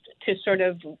forced to sort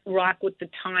of rock with the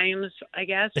times, I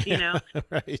guess,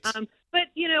 Right. But,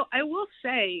 I will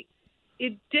say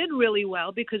it did really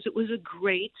well because it was a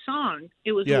great song.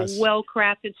 It was a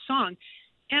well-crafted song.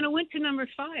 And it went to number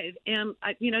 5. And,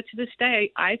 to this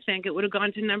day, I think it would have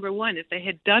gone to number 1 if they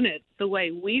had done it the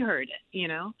way we heard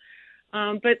it,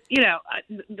 But,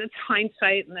 that's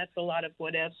hindsight, and that's a lot of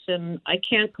what ifs. And I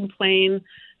can't complain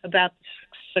about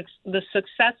the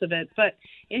success of it. But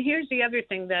and here's the other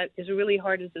thing that is really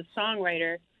hard as a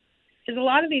songwriter, is a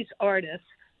lot of these artists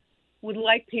would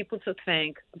like people to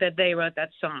think that they wrote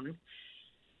that song.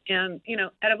 And,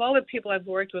 out of all the people I've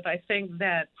worked with, I think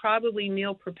that probably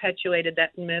Neil perpetuated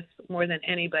that myth more than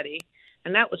anybody.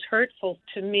 And that was hurtful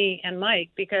to me and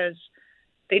Mike because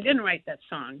they didn't write that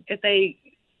song. If they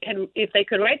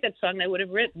could write that song, they would have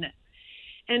written it.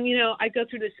 And, I go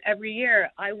through this every year.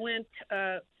 I went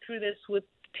through this with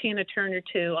Tina Turner,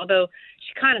 too, although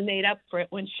she kind of made up for it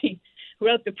when she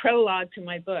wrote the prologue to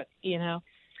my book,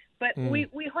 But we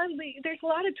hardly, there's a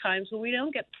lot of times when we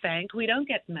don't get thanked, we don't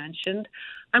get mentioned.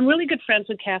 I'm really good friends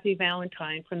with Kathy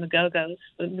Valentine from the Go-Go's.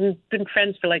 We've been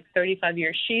friends for like 35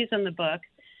 years. She's in the book.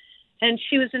 And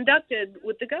she was inducted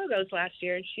with the Go-Go's last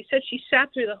year. And she said she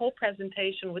sat through the whole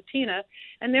presentation with Tina,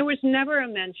 and there was never a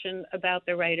mention about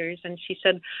the writers. And she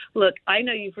said, look, I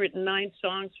know you've written 9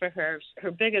 songs for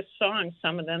her biggest songs,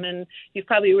 some of them, and you've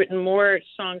probably written more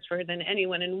songs for her than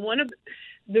anyone. And one of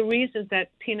the reasons that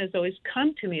Tina's always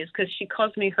come to me is because she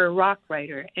calls me her rock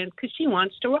writer, and because she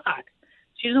wants to rock.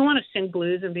 She doesn't want to sing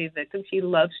blues and be a victim. She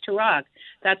loves to rock.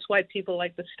 That's why people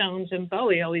like the Stones and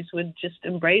Bowie always would just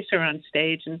embrace her on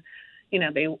stage, and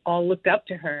they all looked up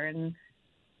to her and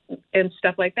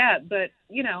stuff like that. But,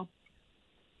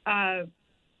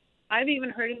 I've even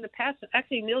heard in the past,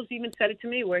 actually Neil's even said it to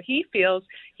me, where he feels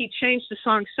he changed the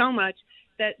song so much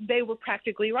that they were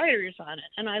practically writers on it.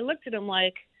 And I looked at him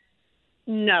like,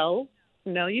 no,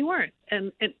 you weren't.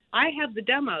 And I have the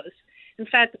demos. In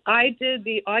fact, I did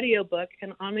the audiobook,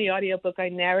 and on the audiobook, I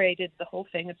narrated the whole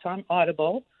thing. It's on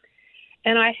Audible.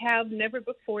 And I have never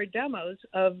before demos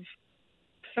of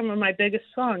some of my biggest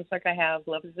songs, like I have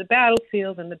Love is the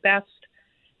Battlefield and The Best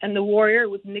and The Warrior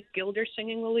with Nick Gilder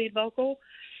singing the lead vocal.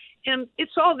 And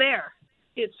it's all there.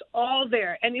 It's all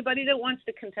there. Anybody that wants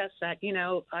to contest that,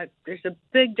 there's a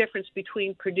big difference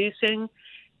between producing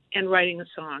and writing a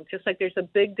song, just like there's a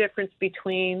big difference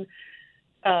between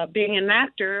being an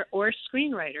actor or a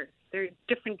screenwriter. They're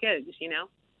different gigs,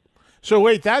 So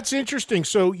wait, that's interesting.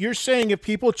 So you're saying if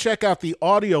people check out the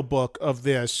audiobook of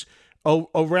this,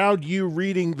 around you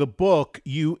reading the book,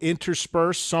 you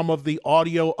intersperse some of the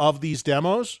audio of these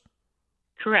demos?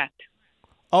 Correct.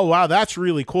 Oh, wow, that's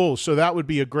really cool. So that would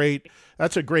be a great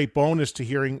bonus to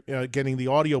hearing, getting the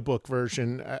audiobook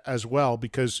version as well,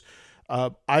 because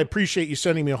I appreciate you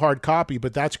sending me a hard copy,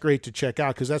 but that's great to check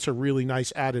out because that's a really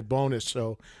nice added bonus.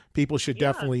 So people should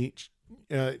definitely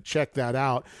check that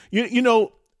out. It's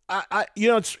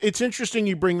interesting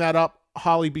you bring that up,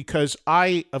 Holly, because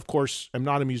I, of course, am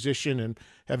not a musician and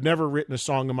have never written a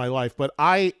song in my life, but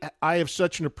I have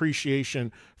such an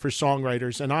appreciation for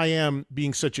songwriters, and I am,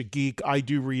 being such a geek, I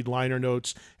do read liner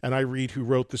notes, and I read who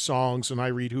wrote the songs, and I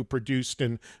read who produced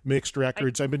and mixed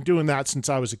records. I've been doing that since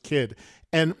I was a kid,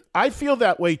 and I feel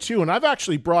that way too, and I've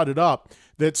actually brought it up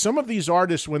that some of these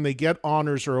artists, when they get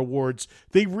honors or awards,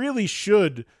 they really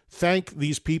should thank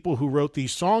these people who wrote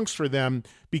these songs for them,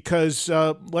 because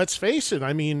let's face it,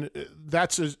 I mean,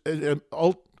 that's an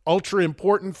ultra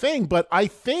important thing. But I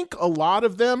think a lot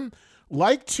of them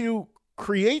like to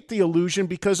create the illusion,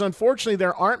 because unfortunately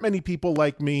there aren't many people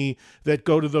like me that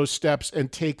go to those steps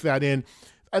and take that in.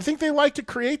 I think they like to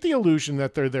create the illusion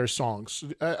that they're their songs.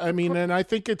 And I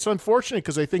think it's unfortunate,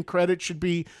 because I think credit should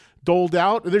be doled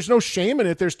out. There's no shame in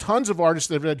it. There's tons of artists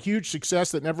that have had huge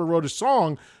success that never wrote a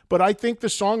song, but I think the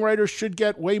songwriters should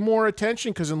get way more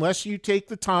attention, because unless you take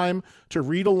the time to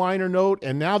read a liner note,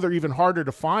 and now they're even harder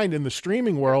to find in the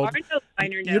streaming world,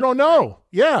 you don't know.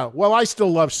 Yeah, well, I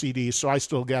still love CDs, so I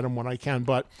still get them when I can,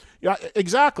 but yeah,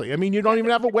 exactly. I mean, you don't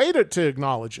even have a way to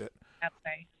acknowledge it.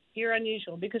 Okay. You're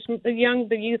unusual, because the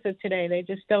youth of today, they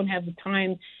just don't have the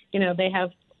time. They have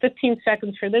 15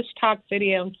 seconds for this talk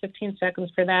video and 15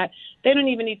 seconds for that. They don't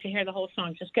even need to hear the whole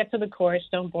song. Just get to the chorus.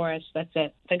 Don't bore us. That's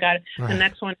it. They got it. Right. The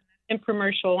next one,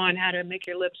 infomercial on how to make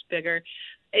your lips bigger.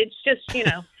 It's just,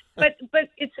 but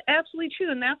it's absolutely true.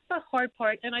 And that's the hard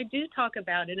part. And I do talk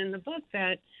about it in the book,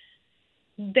 that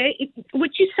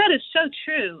what you said is so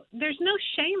true. There's no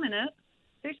shame in it.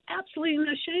 There's absolutely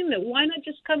no shame in it. Why not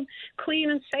just come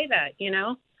clean and say that,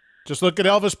 Just look at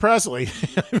Elvis Presley.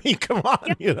 I mean, come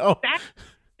on, That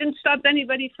didn't stop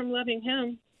anybody from loving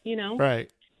him,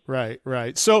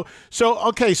 Right. So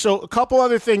okay, so a couple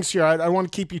other things here. I don't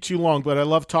want to keep you too long, but I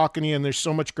love talking to you, and there's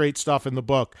so much great stuff in the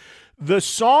book. The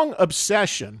song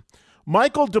Obsession,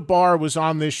 Michael DeBar was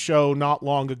on this show not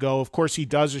long ago. Of course, he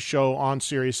does a show on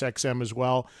SiriusXM as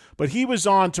well, but he was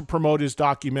on to promote his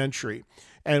documentary.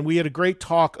 And we had a great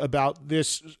talk about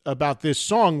this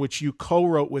song, which you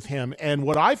co-wrote with him. And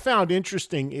what I found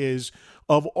interesting is,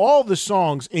 of all the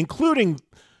songs, including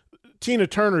Tina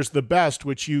Turner's The Best,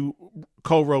 which you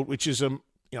co-wrote, which is a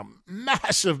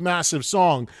massive, massive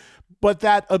song, but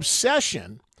that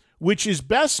Obsession, which is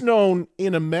best known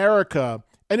in America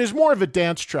and is more of a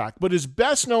dance track, but is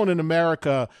best known in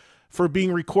America for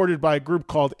being recorded by a group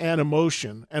called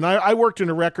Animotion. And I worked in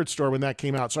a record store when that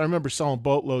came out, so I remember selling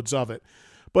boatloads of it.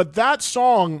 But that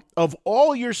song, of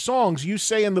all your songs, you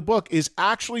say in the book, is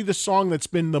actually the song that's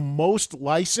been the most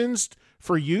licensed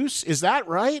for use. Is that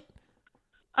right?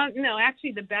 No,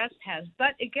 actually The Best has,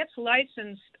 but it gets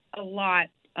licensed a lot.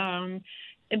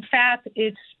 In fact,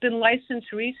 it's been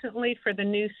licensed recently for the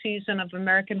new season of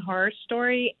American Horror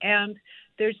Story, and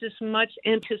there's this much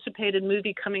anticipated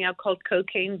movie coming out called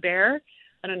Cocaine Bear.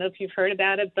 I don't know if you've heard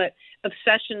about it, but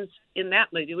Obsession's in that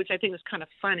movie, which I think is kind of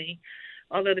funny,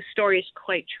 although the story is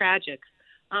quite tragic.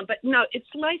 But no, it's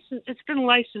licensed. It's been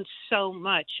licensed so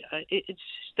much. It's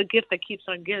the gift that keeps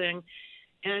on giving.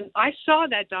 And I saw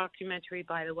that documentary,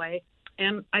 by the way,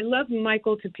 and I love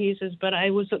Michael to pieces, but I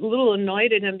was a little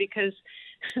annoyed at him because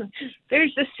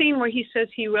there's this scene where he says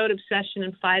he wrote Obsession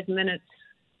in 5 minutes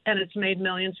and it's made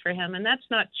millions for him. And that's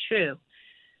not true,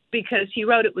 because he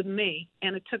wrote it with me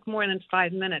and it took more than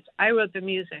 5 minutes. I wrote the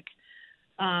music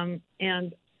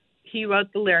and he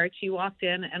wrote the lyrics. He walked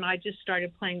in and I just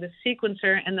started playing the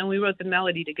sequencer, and then we wrote the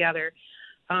melody together.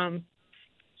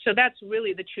 So that's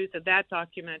really the truth of that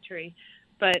documentary.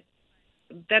 But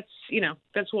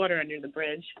that's water under the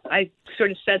bridge. I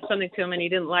sort of said something to him and he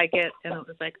didn't like it, and it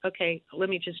was like, okay, let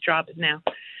me just drop it now.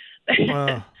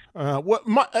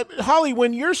 Holly,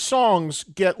 when your songs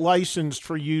get licensed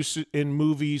for use in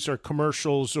movies or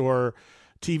commercials or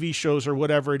TV shows or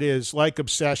whatever it is, like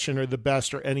Obsession or The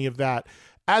Best or any of that,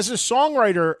 as a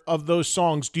songwriter of those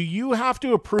songs, do you have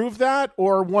to approve that?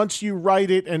 Or once you write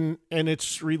it and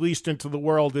it's released into the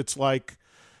world, it's like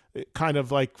kind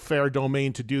of like fair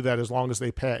domain to do that as long as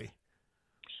they pay?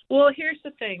 Well, here's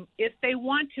the thing. If they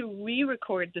want to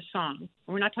re-record the song,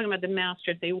 we're not talking about the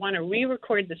master, if they want to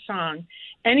re-record the song,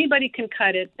 anybody can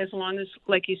cut it as long as,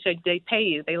 like you said, they pay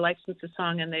you. They license the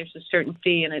song and there's a certain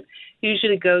fee, and it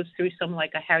usually goes through some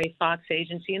like a Harry Fox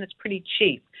agency, and it's pretty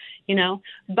cheap, you know.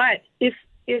 But if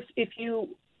you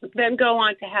then go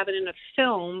on to have it in a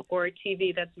film or a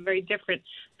TV, that's very different.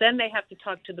 Then they have to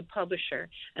talk to the publisher,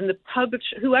 and the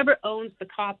publisher, whoever owns the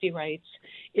copyrights,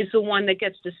 is the one that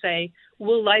gets to say,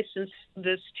 we'll license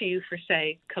this to you for,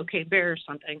 say, Cocaine Bear or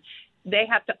something. They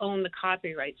have to own the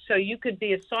copyright. So you could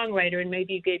be a songwriter and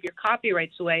maybe you gave your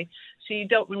copyrights away, so you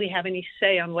don't really have any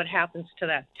say on what happens to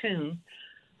that tune.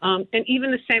 And even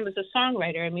the same as a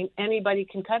songwriter. I mean, anybody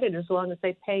can cut it as long as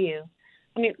they pay you.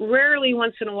 I mean, rarely,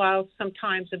 once in a while,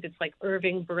 sometimes if it's like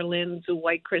Irving Berlin's A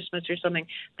White Christmas or something,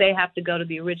 they have to go to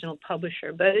the original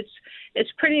publisher. But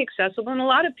it's pretty accessible, and a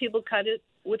lot of people cut it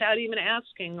without even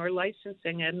asking or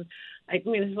licensing. And I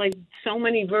mean, there's like so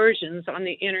many versions on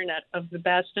the internet of The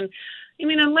Best. And I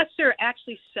mean, unless they're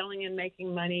actually selling and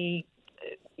making money,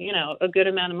 you know, a good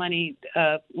amount of money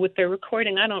with their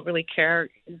recording, I don't really care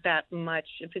that much.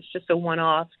 If it's just a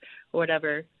one-off or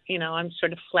whatever, you know, I'm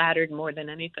sort of flattered more than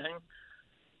anything.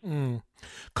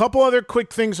 Couple other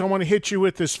quick things I want to hit you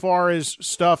with as far as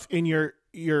stuff in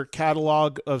your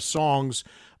catalog of songs.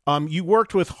 You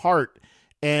worked with Heart,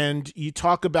 and you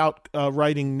talk about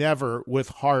writing Never with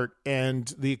Heart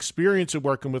and the experience of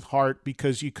working with Heart,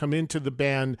 because you come into the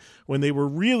band when they were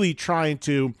really trying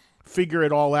to figure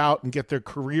it all out and get their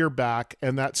career back,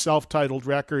 and that self-titled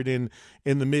record in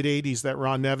the mid-'80s that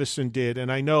Ron Nevison did.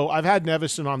 And I know I've had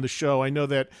Nevison on the show. I know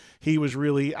that he was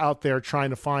really out there trying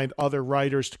to find other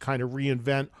writers to kind of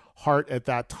reinvent Heart at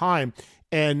that time.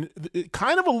 And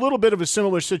kind of a little bit of a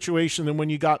similar situation than when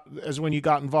you got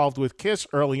involved with Kiss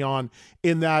early on,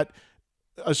 in that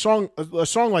a song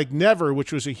like Never,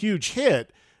 which was a huge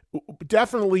hit,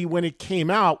 definitely when it came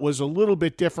out was a little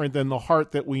bit different than the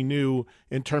Heart that we knew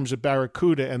in terms of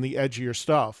Barracuda and the edgier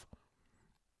stuff.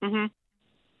 Mm-hmm.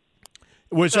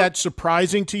 Was that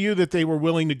surprising to you that they were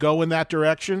willing to go in that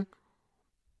direction?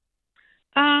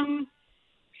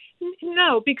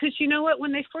 No, because you know what?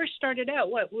 When they first started out,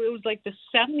 it was like the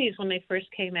 70s when they first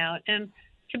came out. And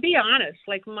to be honest,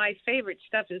 like my favorite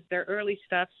stuff is their early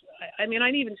stuff. I mean,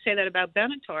 I'd even say that about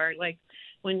Benatar, like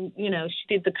when, you know,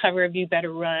 she did the cover of You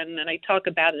Better Run, and I talk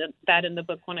about that in the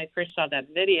book when I first saw that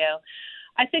video.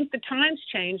 I think the times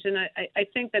changed, and I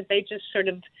think that they just sort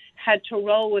of had to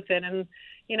roll with it. And,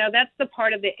 you know, that's the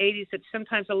part of the 80s that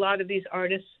sometimes a lot of these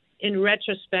artists, in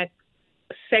retrospect,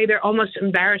 say they're almost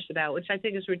embarrassed about, which I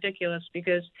think is ridiculous,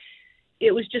 because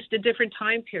it was just a different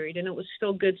time period and it was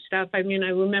still good stuff. I mean,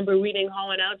 I remember reading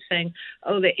Hall & Oates saying,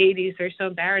 oh, the 80s, they're so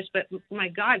embarrassed. But my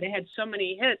God, they had so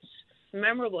many hits,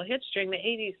 memorable hits during the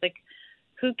 80s. Like,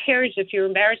 who cares if you're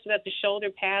embarrassed about the shoulder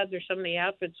pads or some of the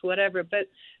outfits, whatever. But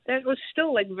that was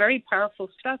still like very powerful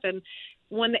stuff. And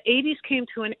when the 80s came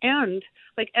to an end,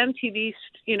 like MTV,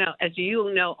 you know, as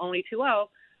you know only too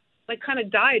well, like kind of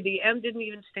died. The M didn't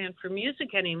even stand for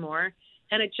music anymore,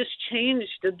 and it just changed.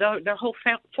 The whole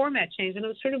format changed, and it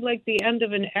was sort of like the end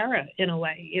of an era in a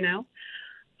way, you know.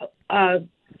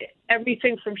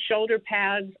 Everything from shoulder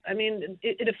pads. I mean,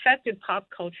 it affected pop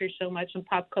culture so much, and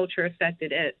pop culture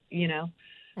affected it, you know.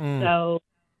 So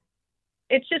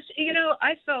it's just, you know,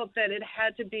 I felt that it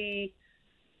had to be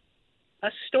a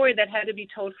story that had to be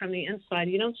told from the inside.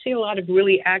 You don't see a lot of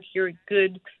really accurate,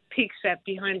 good peek set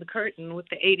behind the curtain with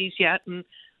the 80s yet, and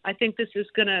I think this is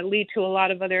going to lead to a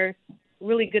lot of other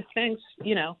really good things,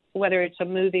 you know, whether it's a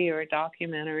movie or a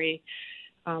documentary.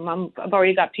 I've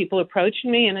already got people approaching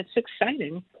me, and it's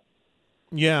exciting.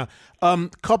 Yeah.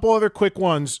 Couple other quick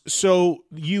ones. So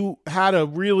you had a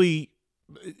really,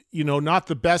 you know, not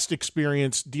the best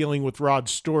experience dealing with Rod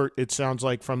Stewart, it sounds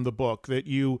like from the book, that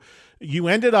you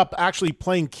ended up actually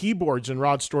playing keyboards in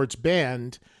Rod Stewart's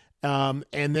band, and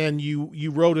then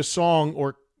you wrote a song,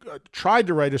 or tried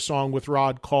to write a song with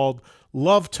Rod called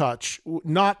Love Touch.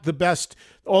 Not the best,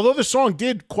 although the song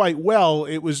did quite well.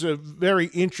 It was a very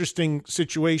interesting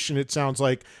situation, it sounds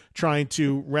like, trying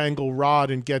to wrangle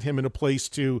Rod and get him in a place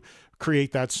to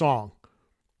create that song.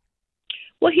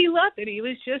 Well, he loved it. He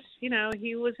was just, you know,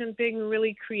 he wasn't being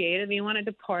really creative. He wanted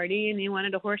to party, and he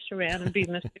wanted to horse around and be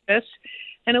mischievous.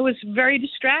 And it was very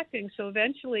distracting. So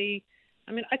eventually,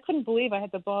 I mean, I couldn't believe I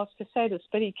had the balls to say this,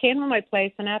 but he came to my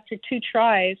place, and after 2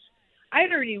 tries, I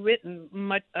had already written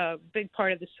a big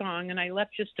part of the song, and I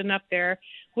left just enough there,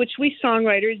 which we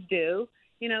songwriters do.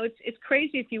 You know, it's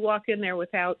crazy if you walk in there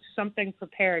without something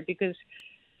prepared, because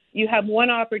you have one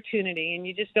opportunity, and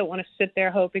you just don't want to sit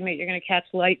there hoping that you're going to catch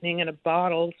lightning in a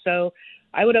bottle. So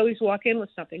I would always walk in with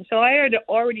something. So I had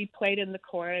already played in the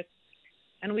chorus,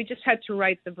 and we just had to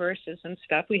write the verses and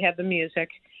stuff. We had the music,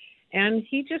 and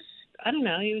he just, I don't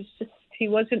know, he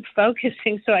wasn't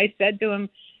focusing. So I said to him,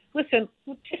 listen,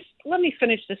 just let me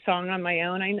finish the song on my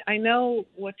own. I know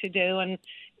what to do, and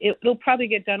it'll probably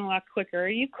get done a lot quicker. Are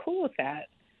you cool with that?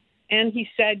 And he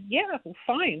said, yeah,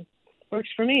 fine, works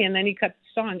for me. And then he cut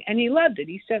the song, and he loved it.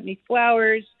 He sent me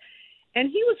flowers, and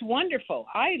he was wonderful.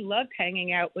 I loved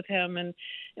hanging out with him and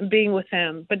being with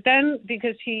him. But then,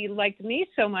 because he liked me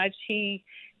so much, he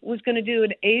was going to do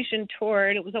an Asian tour,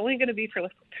 and it was only going to be for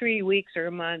like 3 weeks or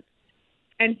a month.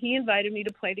 And he invited me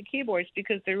to play the keyboards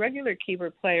because the regular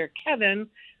keyboard player, Kevin,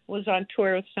 was on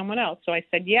tour with someone else. So I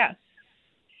said yes.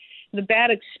 The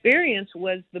bad experience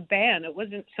was the band. It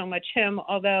wasn't so much him,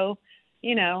 although,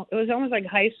 you know, it was almost like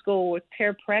high school with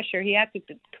peer pressure. He acted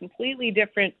completely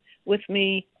different with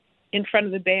me in front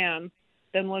of the band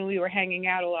than when we were hanging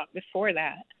out a lot before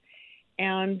that.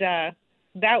 And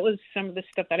that was some of the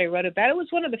stuff that I wrote about. It was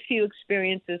one of the few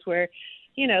experiences where,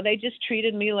 you know, they just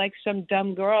treated me like some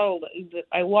dumb girl.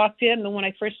 I walked in, and when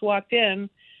I first walked in,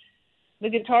 the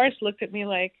guitarist looked at me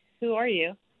like, who are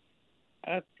you?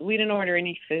 We didn't order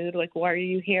any food. Like, why are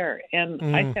you here?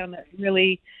 And I found that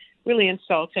really, really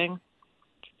insulting.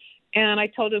 And I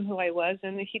told him who I was,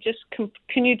 and he just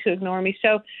continued to ignore me.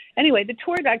 So anyway, the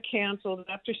tour got canceled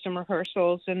after some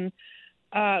rehearsals, and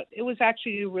it was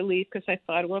actually a relief because I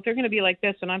thought, well, if they're going to be like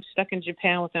this and I'm stuck in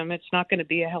Japan with them, it's not going to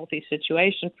be a healthy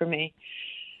situation for me.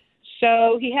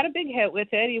 So he had a big hit with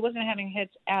it. He wasn't having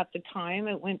hits at the time.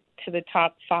 It went to the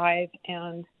top 5,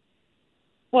 and,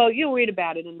 well, you'll read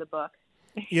about it in the book.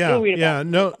 Yeah,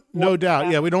 no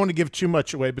doubt. Yeah, we don't want to give too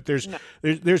much away, but there's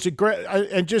a great,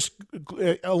 and just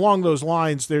along those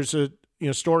lines, there's a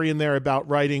story in there about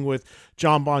writing with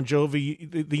John Bon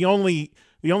Jovi. The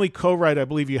only co-write I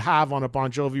believe you have on a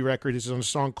Bon Jovi record is on a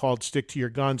song called "Stick to Your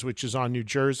Guns," which is on New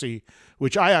Jersey,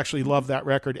 which I actually love that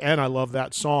record and I love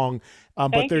that song.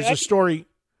 But there's a story.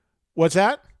 What's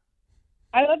that?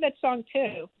 I love that song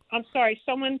too. I'm sorry.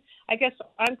 I guess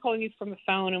I'm calling you from a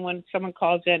phone, and when someone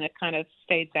calls in, it kind of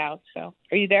fades out. So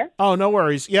are you there? Oh, no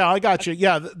worries. Yeah, I got you.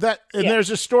 Yeah. There's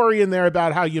a story in there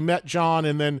about how you met John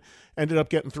and then ended up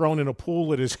getting thrown in a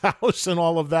pool at his house and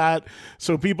all of that.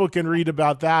 So people can read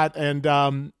about that.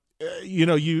 And,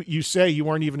 you say you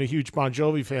weren't even a huge Bon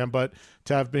Jovi fan, but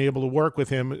to have been able to work with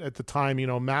him at the time,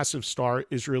 massive star,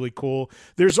 is really cool.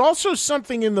 There's also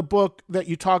something in the book that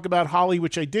you talk about, Holly,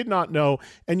 which I did not know.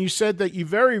 And you said that you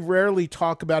very rarely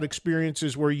talk about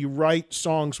experiences where you write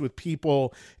songs with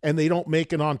people and they don't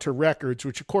make it onto records,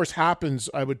 which of course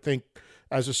happens, I would think,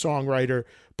 as a songwriter.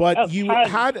 But you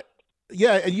had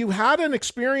an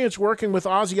experience working with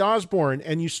Ozzy Osbourne,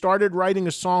 and you started writing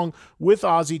a song with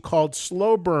Ozzy called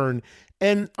Slow Burn.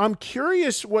 And I'm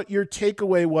curious what your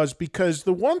takeaway was, because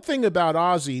the one thing about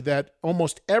Ozzy that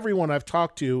almost everyone I've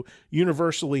talked to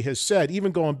universally has said,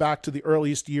 even going back to the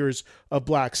earliest years of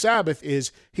Black Sabbath,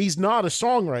 is he's not a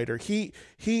songwriter. He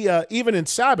even in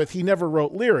Sabbath, he never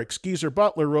wrote lyrics. Geezer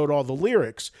Butler wrote all the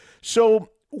lyrics. So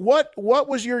what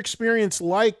was your experience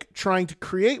like trying to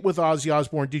create with Ozzy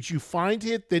Osbourne? Did you find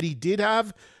that he did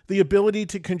have the ability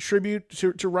to contribute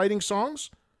to writing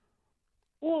songs?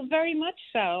 Well, very much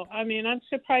so. I mean, I'm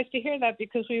surprised to hear that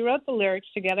because we wrote the lyrics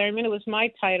together. I mean, it was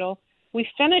my title. We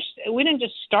didn't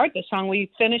just start the song.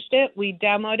 We finished it. We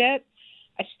demoed it.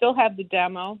 I still have the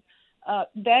demo.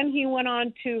 Then he went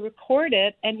on to record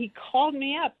it, and he called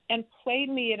me up and played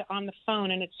me it on the phone,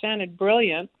 and it sounded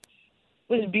brilliant.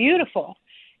 It was beautiful.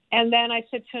 And then I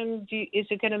said to him, is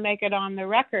it going to make it on the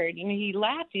record? And he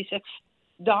laughed. He said,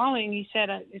 darling, he said,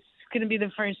 it's going to be the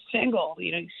first single.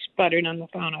 He sputtered on the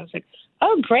phone. I was like,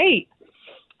 oh, great.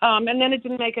 And then it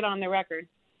didn't make it on the record.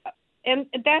 And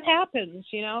that happens,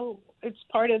 it's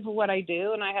part of what I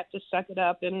do, and I have to suck it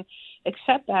up and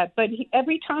accept that. But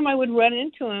every time I would run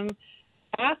into him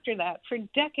after that, for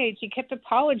decades, he kept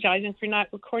apologizing for not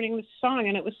recording the song,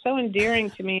 and it was so endearing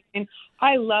to me. And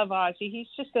I love Ozzy. He's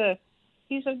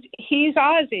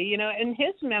Ozzy, and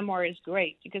his memoir is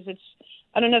great because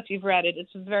I don't know if you've read it.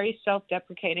 It's very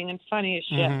self-deprecating and funny as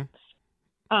shit.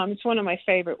 Mm-hmm. It's one of my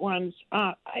favorite ones.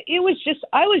 I was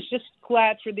just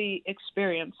glad for the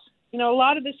experience. A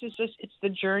lot of this is it's the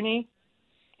journey.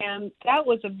 And that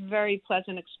was a very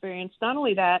pleasant experience. Not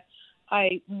only that,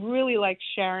 I really liked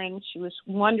Sharon. She was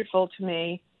wonderful to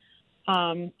me.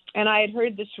 And I had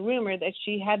heard this rumor that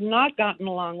she had not gotten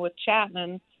along with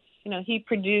Chapman. You know, he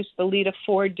produced the Lita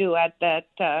Ford duet that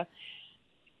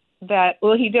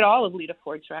he did all of Lita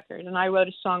Ford's record, and I wrote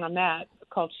a song on that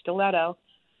called Stiletto.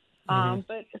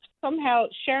 But somehow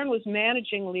Sharon was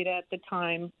managing Lita at the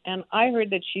time, and I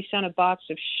heard that she sent a box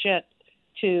of shit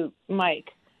to Mike,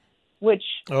 which...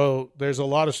 Oh, there's a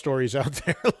lot of stories out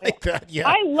there like that, yeah.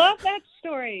 I love that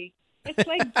story. It's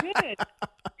like,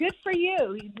 good for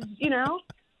you, you know?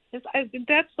 That's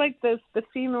like the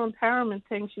female empowerment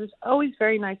thing. She was always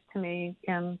very nice to me,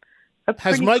 and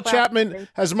has Mike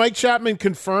Chapman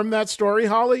confirmed that story,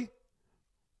 Holly?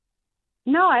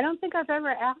 No, I don't think I've ever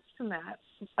asked him that.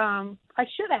 I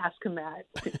should ask him that.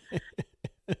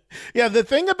 Yeah, the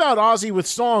thing about Ozzy with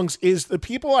songs is the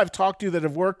people I've talked to that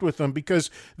have worked with him, because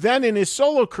then in his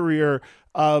solo career,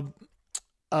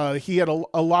 he had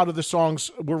a lot of the songs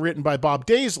were written by Bob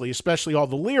Daisley, especially all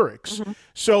the lyrics. Mm-hmm.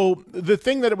 So the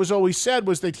thing that it was always said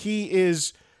was that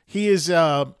he's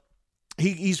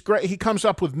great. He comes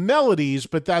up with melodies,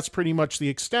 but that's pretty much the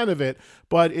extent of it.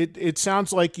 But it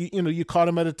sounds like you caught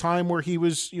him at a time where he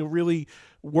was really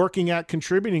working at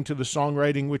contributing to the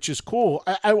songwriting, which is cool.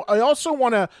 I also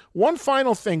want one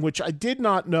final thing, which I did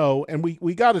not know, and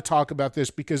we got to talk about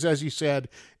this because, as you said,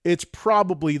 it's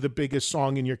probably the biggest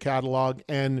song in your catalog,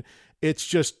 and it's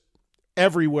just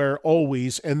everywhere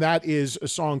always. And that is a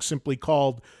song simply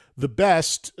called "The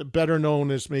Best," better known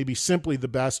as maybe simply "The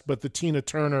Best," but the Tina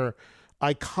Turner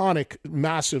iconic,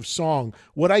 massive song.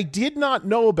 What I did not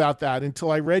know about that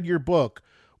until I read your book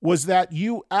was that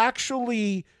you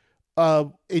actually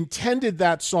intended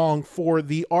that song for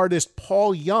the artist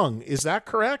Paul Young. Is that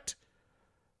correct?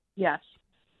 Yes.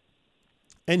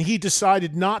 And he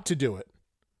decided not to do it.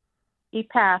 He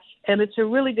passed, and it's a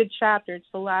really good chapter. It's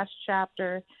the last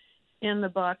chapter in the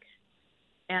book,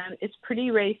 and it's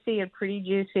pretty racy and pretty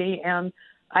juicy, and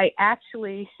I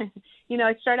actually,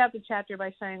 I start out the chapter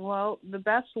by saying, well, The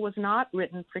Best was not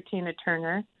written for Tina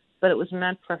Turner, but it was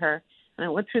meant for her. And I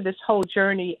went through this whole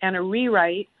journey and a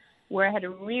rewrite where I had to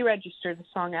re-register the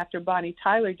song after Bonnie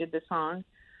Tyler did the song.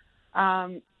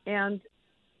 And,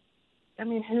 I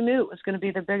mean, who knew it was going to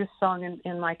be the biggest song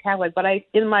in my catalog? But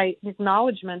in my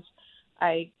acknowledgments,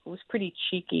 I was pretty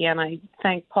cheeky, and I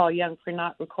thanked Paul Young for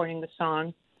not recording the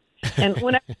song. And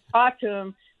when I talk to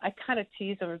him, I kind of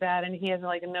tease him about it, and he has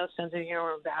like no sense of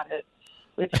humor about it,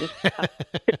 which is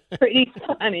pretty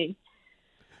funny.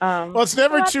 Well, it's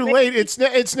never too late. It's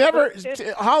never,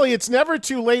 Holly, it's never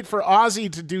too late for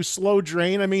Ozzy to do Slow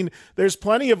Drain. I mean, there's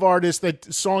plenty of artists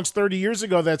that songs 30 years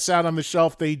ago that sat on the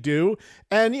shelf, they do.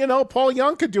 And, Paul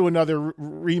Young could do another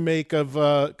remake of,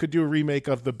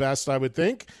 The Best, I would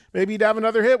think. Maybe he'd have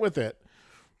another hit with it.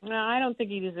 No, I don't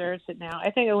think he deserves it now. I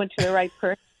think I went to the right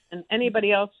person. And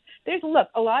anybody else,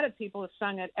 a lot of people have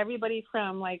sung it. Everybody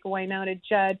from like Wynonna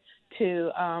Judd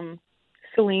to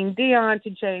Celine Dion to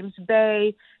James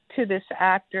Bay to this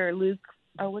actor Luke.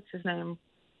 Oh, what's his name?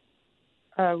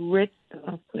 Rich.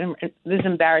 This is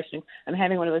embarrassing. I'm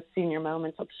having one of those senior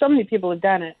moments. So many people have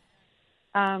done it.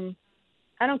 I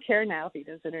don't care now if he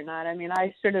does it or not. I mean,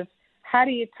 how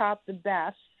do you top The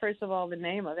Best? First of all, the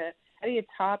name of it. How do you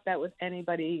top that with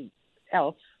anybody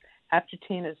else? After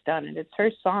Tina's done it. It's her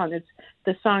song. It's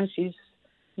the song she's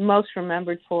most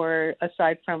remembered for,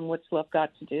 aside from What's Love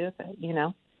Got to Do with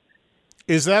It,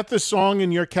 Is that the song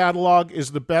in your catalog?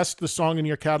 Is The Best the song in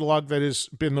your catalog that has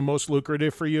been the most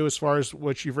lucrative for you as far as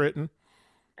what you've written?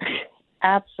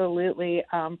 Absolutely.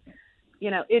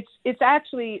 It's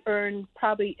actually earned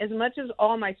probably, as much as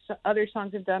all my other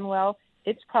songs have done well,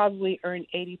 it's probably earned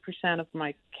 80% of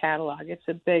my catalog. It's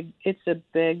a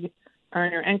big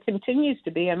earner and continues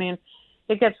to be. I mean,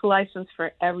 it gets licensed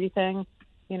for everything.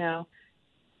 I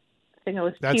think it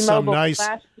was That's T-Mobile nice.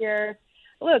 Last year.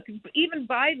 Look, even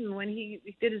Biden, when he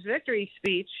did his victory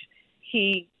speech,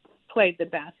 he played The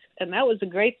Best, and that was a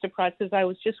great surprise because I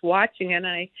was just watching it and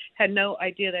I had no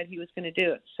idea that he was going to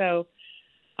do it. So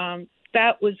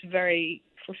that was very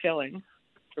fulfilling.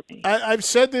 I've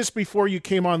said this before you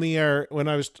came on the air when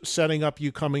I was setting up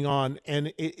you coming on,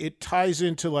 and it ties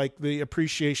into like the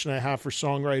appreciation I have for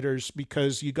songwriters,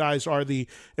 because you guys are in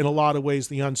a lot of ways,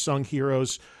 the unsung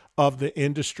heroes of the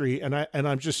industry. And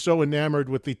I'm just so enamored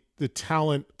with the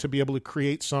talent to be able to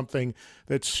create something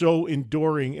that's so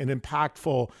enduring and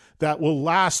impactful that will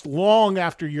last long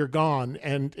after you're gone.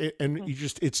 And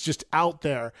it's just out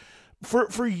there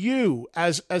for you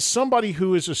as somebody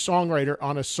who is a songwriter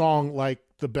on a song like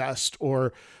The Best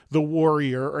or The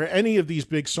Warrior or any of these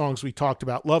big songs we talked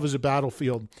about, Love is a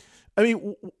Battlefield. I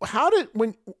mean,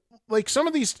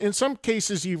 in some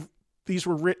cases these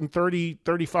were written 30,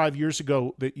 35 years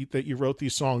ago that you wrote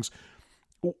these songs.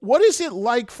 What is it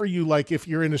like for you, like if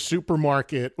you're in a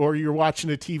supermarket or you're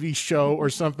watching a TV show or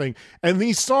something, and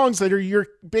these songs that are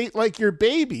like your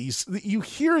babies, you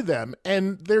hear them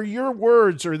and they're your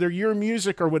words or they're your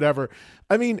music or whatever?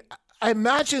 I mean, I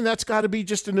imagine that's got to be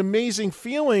just an amazing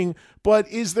feeling, but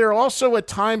is there also at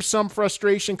times some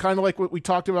frustration, kind of like what we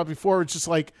talked about before? It's just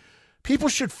like, people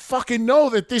should fucking know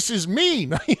that this is me,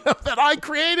 that I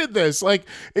created this. Like,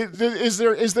 is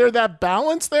there that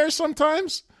balance there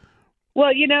sometimes?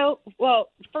 Well,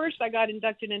 first I got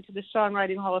inducted into the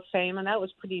Songwriting Hall of Fame, and that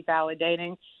was pretty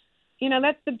validating.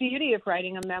 That's the beauty of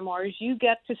writing a memoir, is you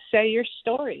get to say your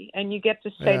story, and you get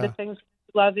to say the things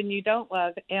you love and you don't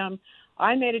love. And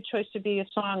I made a choice to be a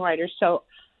songwriter. So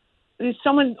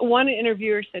one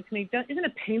interviewer said to me, isn't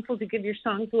it painful to give your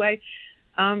songs away?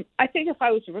 I think if I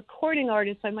was a recording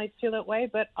artist, I might feel that way,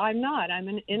 but I'm not. I'm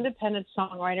an independent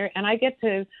songwriter, and I get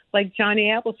to, like Johnny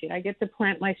Appleseed, I get to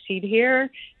plant my seed here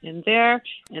and there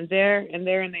and there and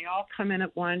there, and they all come in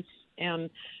at once, and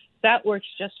that works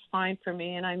just fine for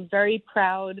me, and I'm very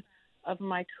proud of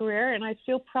my career, and I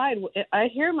feel pride. I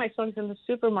hear my songs in the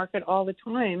supermarket all the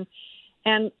time,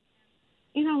 and,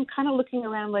 I'm kind of looking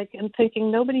around and thinking,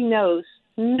 nobody knows.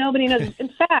 Nobody knows. In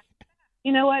fact,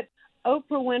 you know what? Oprah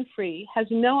Winfrey has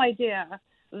no idea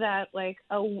that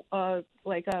a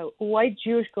white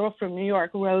Jewish girl from New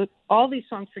York wrote all these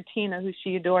songs for Tina, who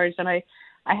she adores, and I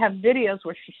have videos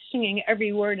where she's singing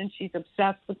every word and she's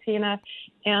obsessed with Tina.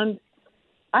 And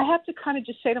I have to kind of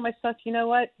just say to myself, you know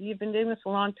what? You've been doing this a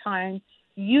long time.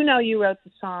 You wrote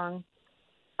the song.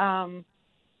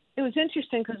 It was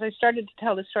interesting because I started to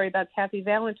tell the story about Kathy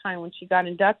Valentine when she got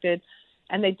inducted,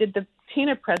 and they did the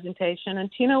Tina presentation, and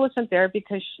Tina wasn't there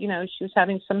because, she was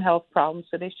having some health problems.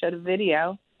 So they showed a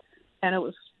video, and it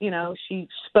was, she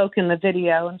spoke in the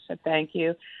video and said, thank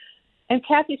you. And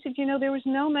Kathy said, there was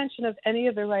no mention of any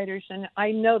of the writers. And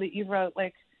I know that you wrote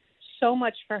so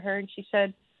much for her. And she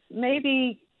said,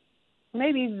 maybe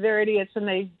they're idiots and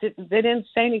they didn't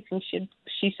say anything.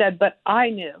 She said, but I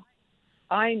knew.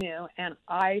 And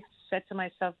I said to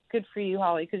myself, good for you,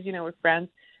 Holly, because, we're friends.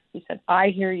 He said, I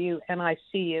hear you and I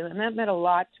see you. And that meant a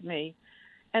lot to me.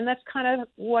 And that's kind of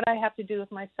what I have to do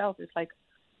with myself. It's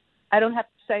I don't have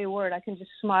to say a word. I can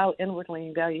just smile inwardly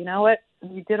and go, you know what?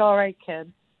 You did all right,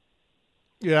 kid.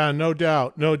 Yeah, no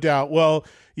doubt. No doubt. Well,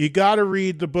 you got to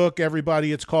read the book,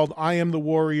 everybody. It's called I Am the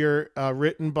Warrior,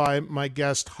 written by my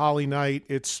guest, Holly Knight.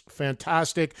 It's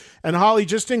fantastic. And Holly,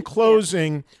 just in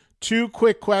closing, 2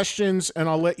 quick questions and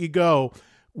I'll let you go.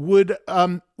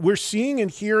 We're seeing and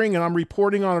hearing, and I'm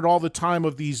reporting on it all the time,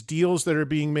 of these deals that are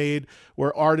being made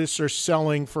where artists are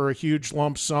selling for a huge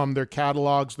lump sum their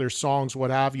catalogs, their songs, what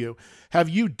have you. Have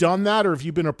you done that, or have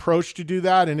you been approached to do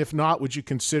that? And if not, would you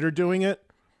consider doing it?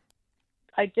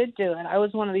 I did do it. I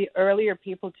was one of the earlier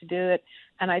people to do it,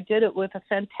 and I did it with a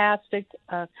fantastic.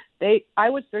 I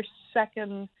was their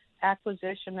second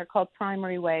acquisition. They're called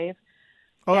Primary Wave.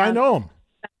 Oh, I know them.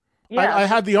 Yeah. I've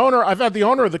had the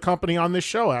owner of the company on this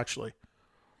show, actually.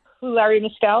 Who, Larry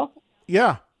Mistel?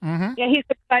 Yeah. Mm-hmm. Yeah, he's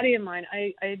a buddy of mine.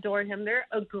 I adore him. They're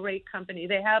a great company.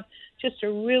 They have just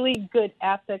a really good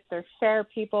ethic. They're fair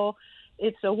people.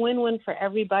 It's a win-win for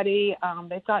everybody.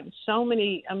 They've gotten so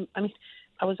many.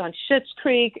 I was on Schitt's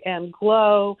Creek and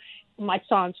Glow. My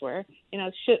songs were,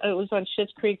 it was on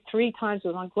Schitt's Creek 3 times. It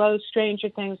was on Glow, Stranger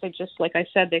Things. They just, like I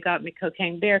said, they got me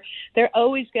Cocaine Bear. They're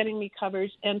always getting me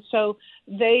covers. And so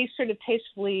they sort of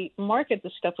tastefully market the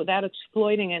stuff without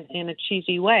exploiting it in a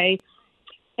cheesy way.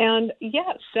 And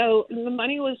yeah, so the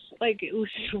money was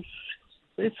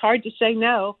it's hard to say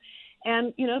no.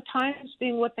 And, times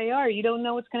being what they are, you don't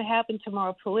know what's going to happen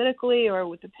tomorrow politically or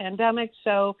with the pandemic.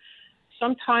 So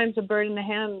sometimes a bird in the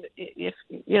hand, if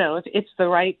it's the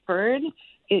right bird,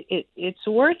 it's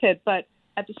worth it. But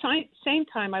at the same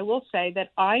time, I will say that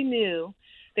I knew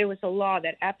there was a law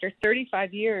that after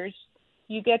 35 years,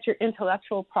 you get your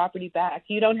intellectual property back.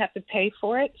 You don't have to pay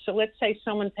for it. So let's say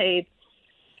someone paid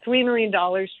 $3 million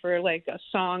for a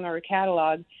song or a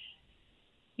catalog.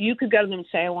 You could go to them and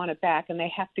say, I want it back, and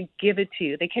they have to give it to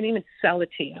you. They can't even sell it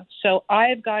to you. So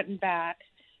I've gotten back,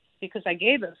 because I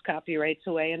gave those copyrights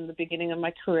away in the beginning of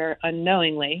my career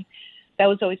unknowingly. That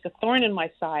was always the thorn in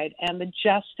my side. And the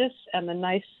justice and the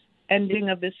nice ending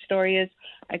of this story is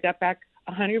I got back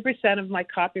 100% of my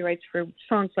copyrights for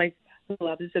songs like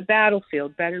Love is a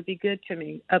Battlefield, Better Be Good to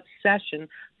Me, Obsession,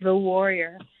 The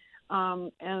Warrior.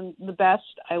 And the best,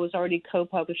 I was already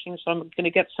co-publishing, so I'm going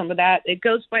to get some of that. It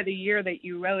goes by the year that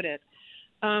you wrote it.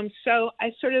 So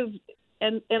I sort of,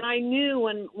 and I knew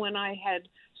when I had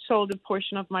sold a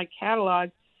portion of my catalog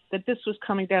that this was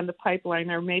coming down the pipeline,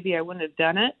 or maybe I wouldn't have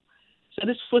done it. So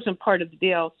this wasn't part of the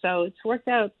deal. So it's worked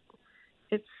out.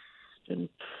 It's been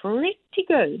pretty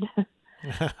good.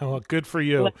 Well, good for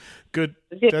you. Good.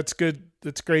 That's good.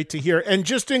 That's great to hear. And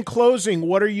just in closing,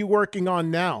 what are you working on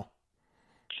now?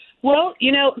 Well,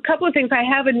 a couple of things. I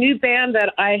have a new band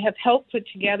that I have helped put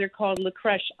together called Le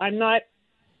Crush. I'm not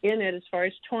in it as far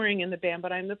as touring in the band,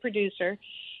 but I'm the producer.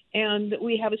 And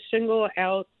we have a single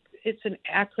out. It's an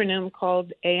acronym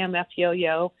called AMF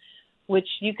Yo-Yo, which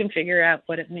you can figure out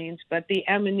what it means. But the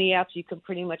M and the F, you can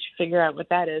pretty much figure out what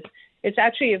that is. It's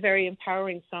actually a very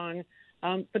empowering song.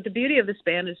 But the beauty of this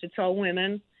band is it's all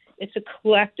women. It's a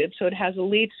collective. So it has a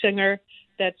lead singer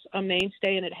that's a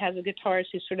mainstay, and it has a guitarist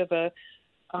who's sort of a,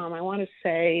 I want to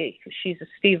say she's a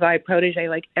Steve Vai protege.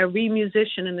 Like every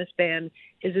musician in this band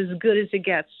is as good as it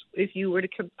gets if you were to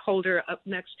hold her up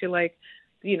next to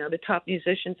the top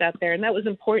musicians out there. And that was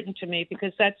important to me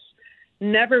because that's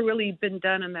never really been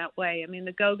done in that way. I mean,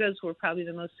 the Go-Go's were probably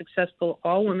the most successful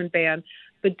all-women band,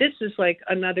 but this is like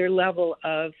another level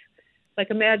of,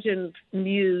 imagine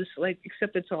Muse,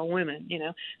 except it's all women,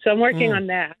 So I'm working on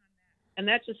that, and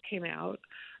that just came out.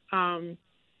 And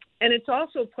it's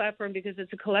also a platform because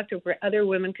it's a collective where other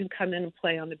women can come in and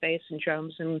play on the bass and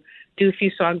drums and do a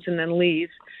few songs and then leave,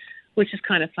 which is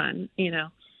kind of fun, And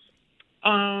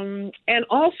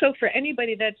also for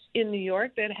anybody that's in New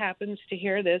York that happens to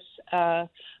hear this, I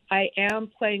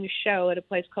am playing a show at a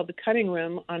place called The Cutting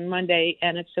Room on Monday,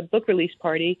 and it's a book release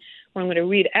party where I'm going to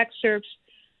read excerpts.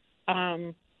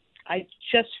 I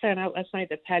just found out last night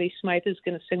that Patti Smythe is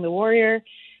going to sing The Warrior,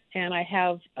 and I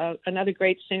have another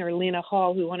great singer, Lena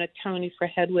Hall, who won a Tony for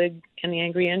Hedwig and the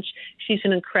Angry Inch. She's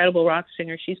an incredible rock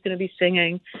singer. She's going to be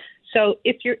singing. So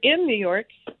if you're in New York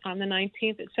on the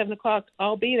 19th at 7 o'clock,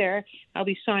 I'll be there. I'll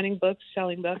be signing books,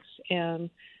 selling books, and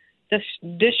just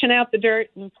dishing out the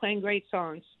dirt and playing great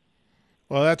songs.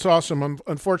 Well, that's awesome.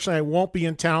 Unfortunately, I won't be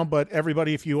in town, but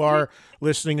everybody, if you are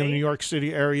listening in the New York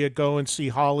City area, go and see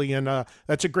Holly. And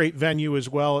that's a great venue as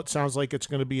well. It sounds like it's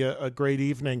going to be a great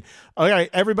evening. All right,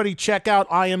 everybody check out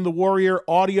I Am the Warrior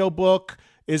audiobook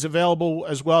is available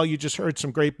as well. You just heard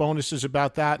some great bonuses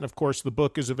about that. And, of course, the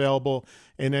book is available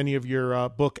in any of your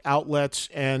book outlets.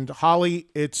 And, Holly,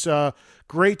 it's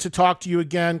great to talk to you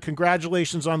again.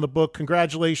 Congratulations on the book.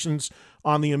 Congratulations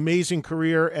on the amazing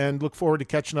career, and look forward to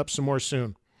catching up some more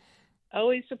soon.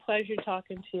 Always a pleasure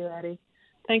talking to you, Eddie.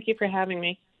 Thank you for having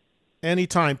me.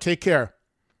 Anytime. Take care.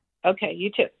 Okay, you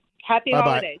too. Happy Bye-bye.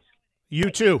 holidays. You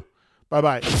too.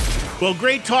 Bye-bye. Well,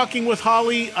 great talking with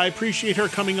Holly. I appreciate her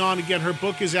coming on. Again, her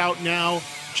book is out now.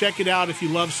 Check it out if you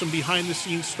love some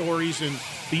behind-the-scenes stories and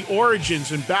the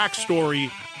origins and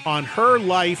backstory on her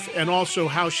life, and also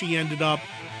how she ended up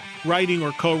writing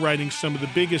or co-writing some of the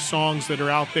biggest songs that are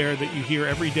out there that you hear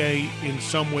every day in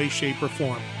some way, shape, or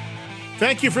form.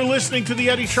 Thank you for listening to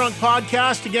the Eddie Trunk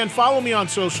Podcast. Again, follow me on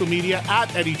social media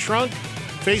at Eddie Trunk,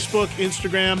 Facebook,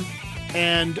 Instagram,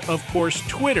 and, of course,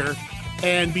 Twitter.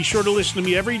 And be sure to listen to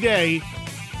me every day,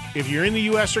 if you're in the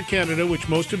U.S. or Canada, which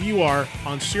most of you are,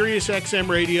 on Sirius XM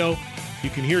Radio. You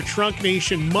can hear Trunk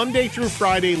Nation Monday through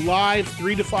Friday live,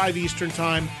 3 to 5 Eastern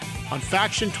Time, on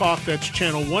Faction Talk, that's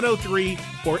channel 103,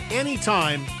 or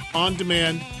anytime on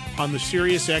demand on the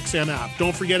Sirius XM app.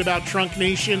 Don't forget about Trunk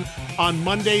Nation on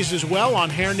Mondays as well, on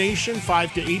Hair Nation,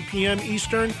 5 to 8 p.m.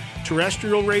 Eastern,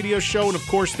 terrestrial radio show, and of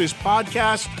course this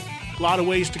podcast. A lot of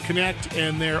ways to connect,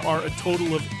 and there are a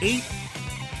total of 8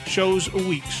 shows a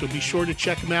week, so be sure to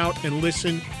check them out and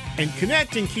listen and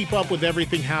connect and keep up with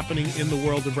everything happening in the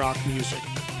world of rock music.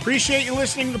 Appreciate you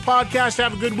listening to the podcast.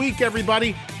 Have a good week,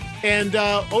 everybody. And,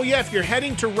 if you're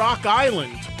heading to Rock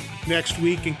Island next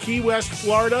week in Key West,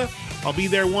 Florida, I'll be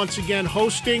there once again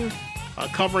hosting,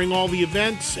 covering all the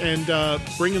events, and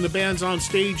bringing the bands on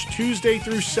stage Tuesday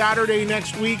through Saturday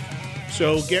next week.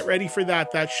 So get ready for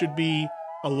that. That should be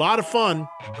a lot of fun.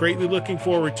 Greatly looking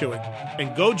forward to it.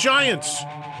 And go Giants!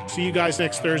 See you guys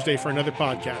next Thursday for another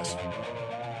podcast.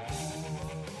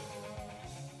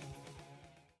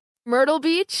 Myrtle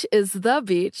Beach is the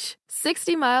beach.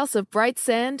 60 miles of bright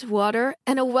sand, water,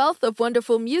 and a wealth of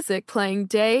wonderful music playing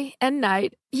day and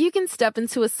night. You can step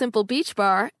into a simple beach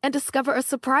bar and discover a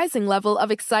surprising level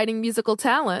of exciting musical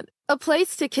talent. A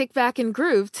place to kick back and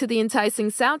groove to the enticing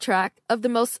soundtrack of the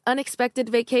most unexpected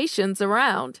vacations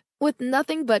around. With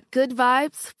nothing but good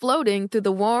vibes floating through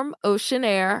the warm ocean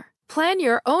air. Plan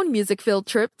your own music-filled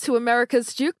trip to America's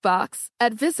Jukebox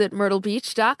at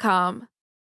visitmyrtlebeach.com.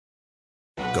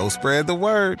 Go spread the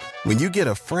word. When you get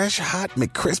a fresh, hot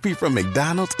McCrispy from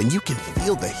McDonald's and you can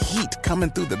feel the heat coming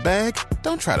through the bag,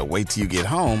 don't try to wait till you get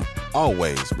home.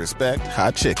 Always respect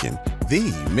hot chicken.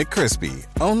 The McCrispy,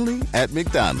 only at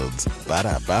McDonald's.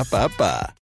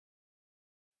 Ba-da-ba-ba-ba.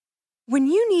 When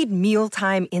you need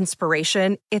mealtime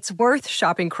inspiration, it's worth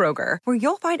shopping Kroger, where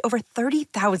you'll find over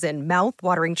 30,000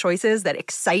 mouth-watering choices that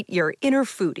excite your inner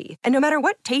foodie. And no matter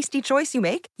what tasty choice you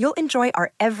make, you'll enjoy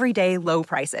our everyday low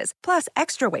prices, plus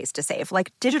extra ways to save,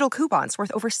 like digital coupons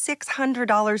worth over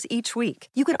 $600 each week.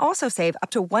 You can also save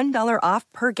up to $1 off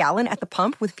per gallon at the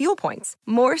pump with fuel points.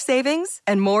 More savings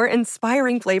and more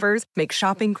inspiring flavors make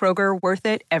shopping Kroger worth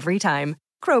it every time.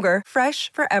 Kroger,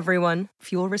 fresh for everyone.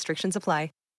 Fuel restrictions apply.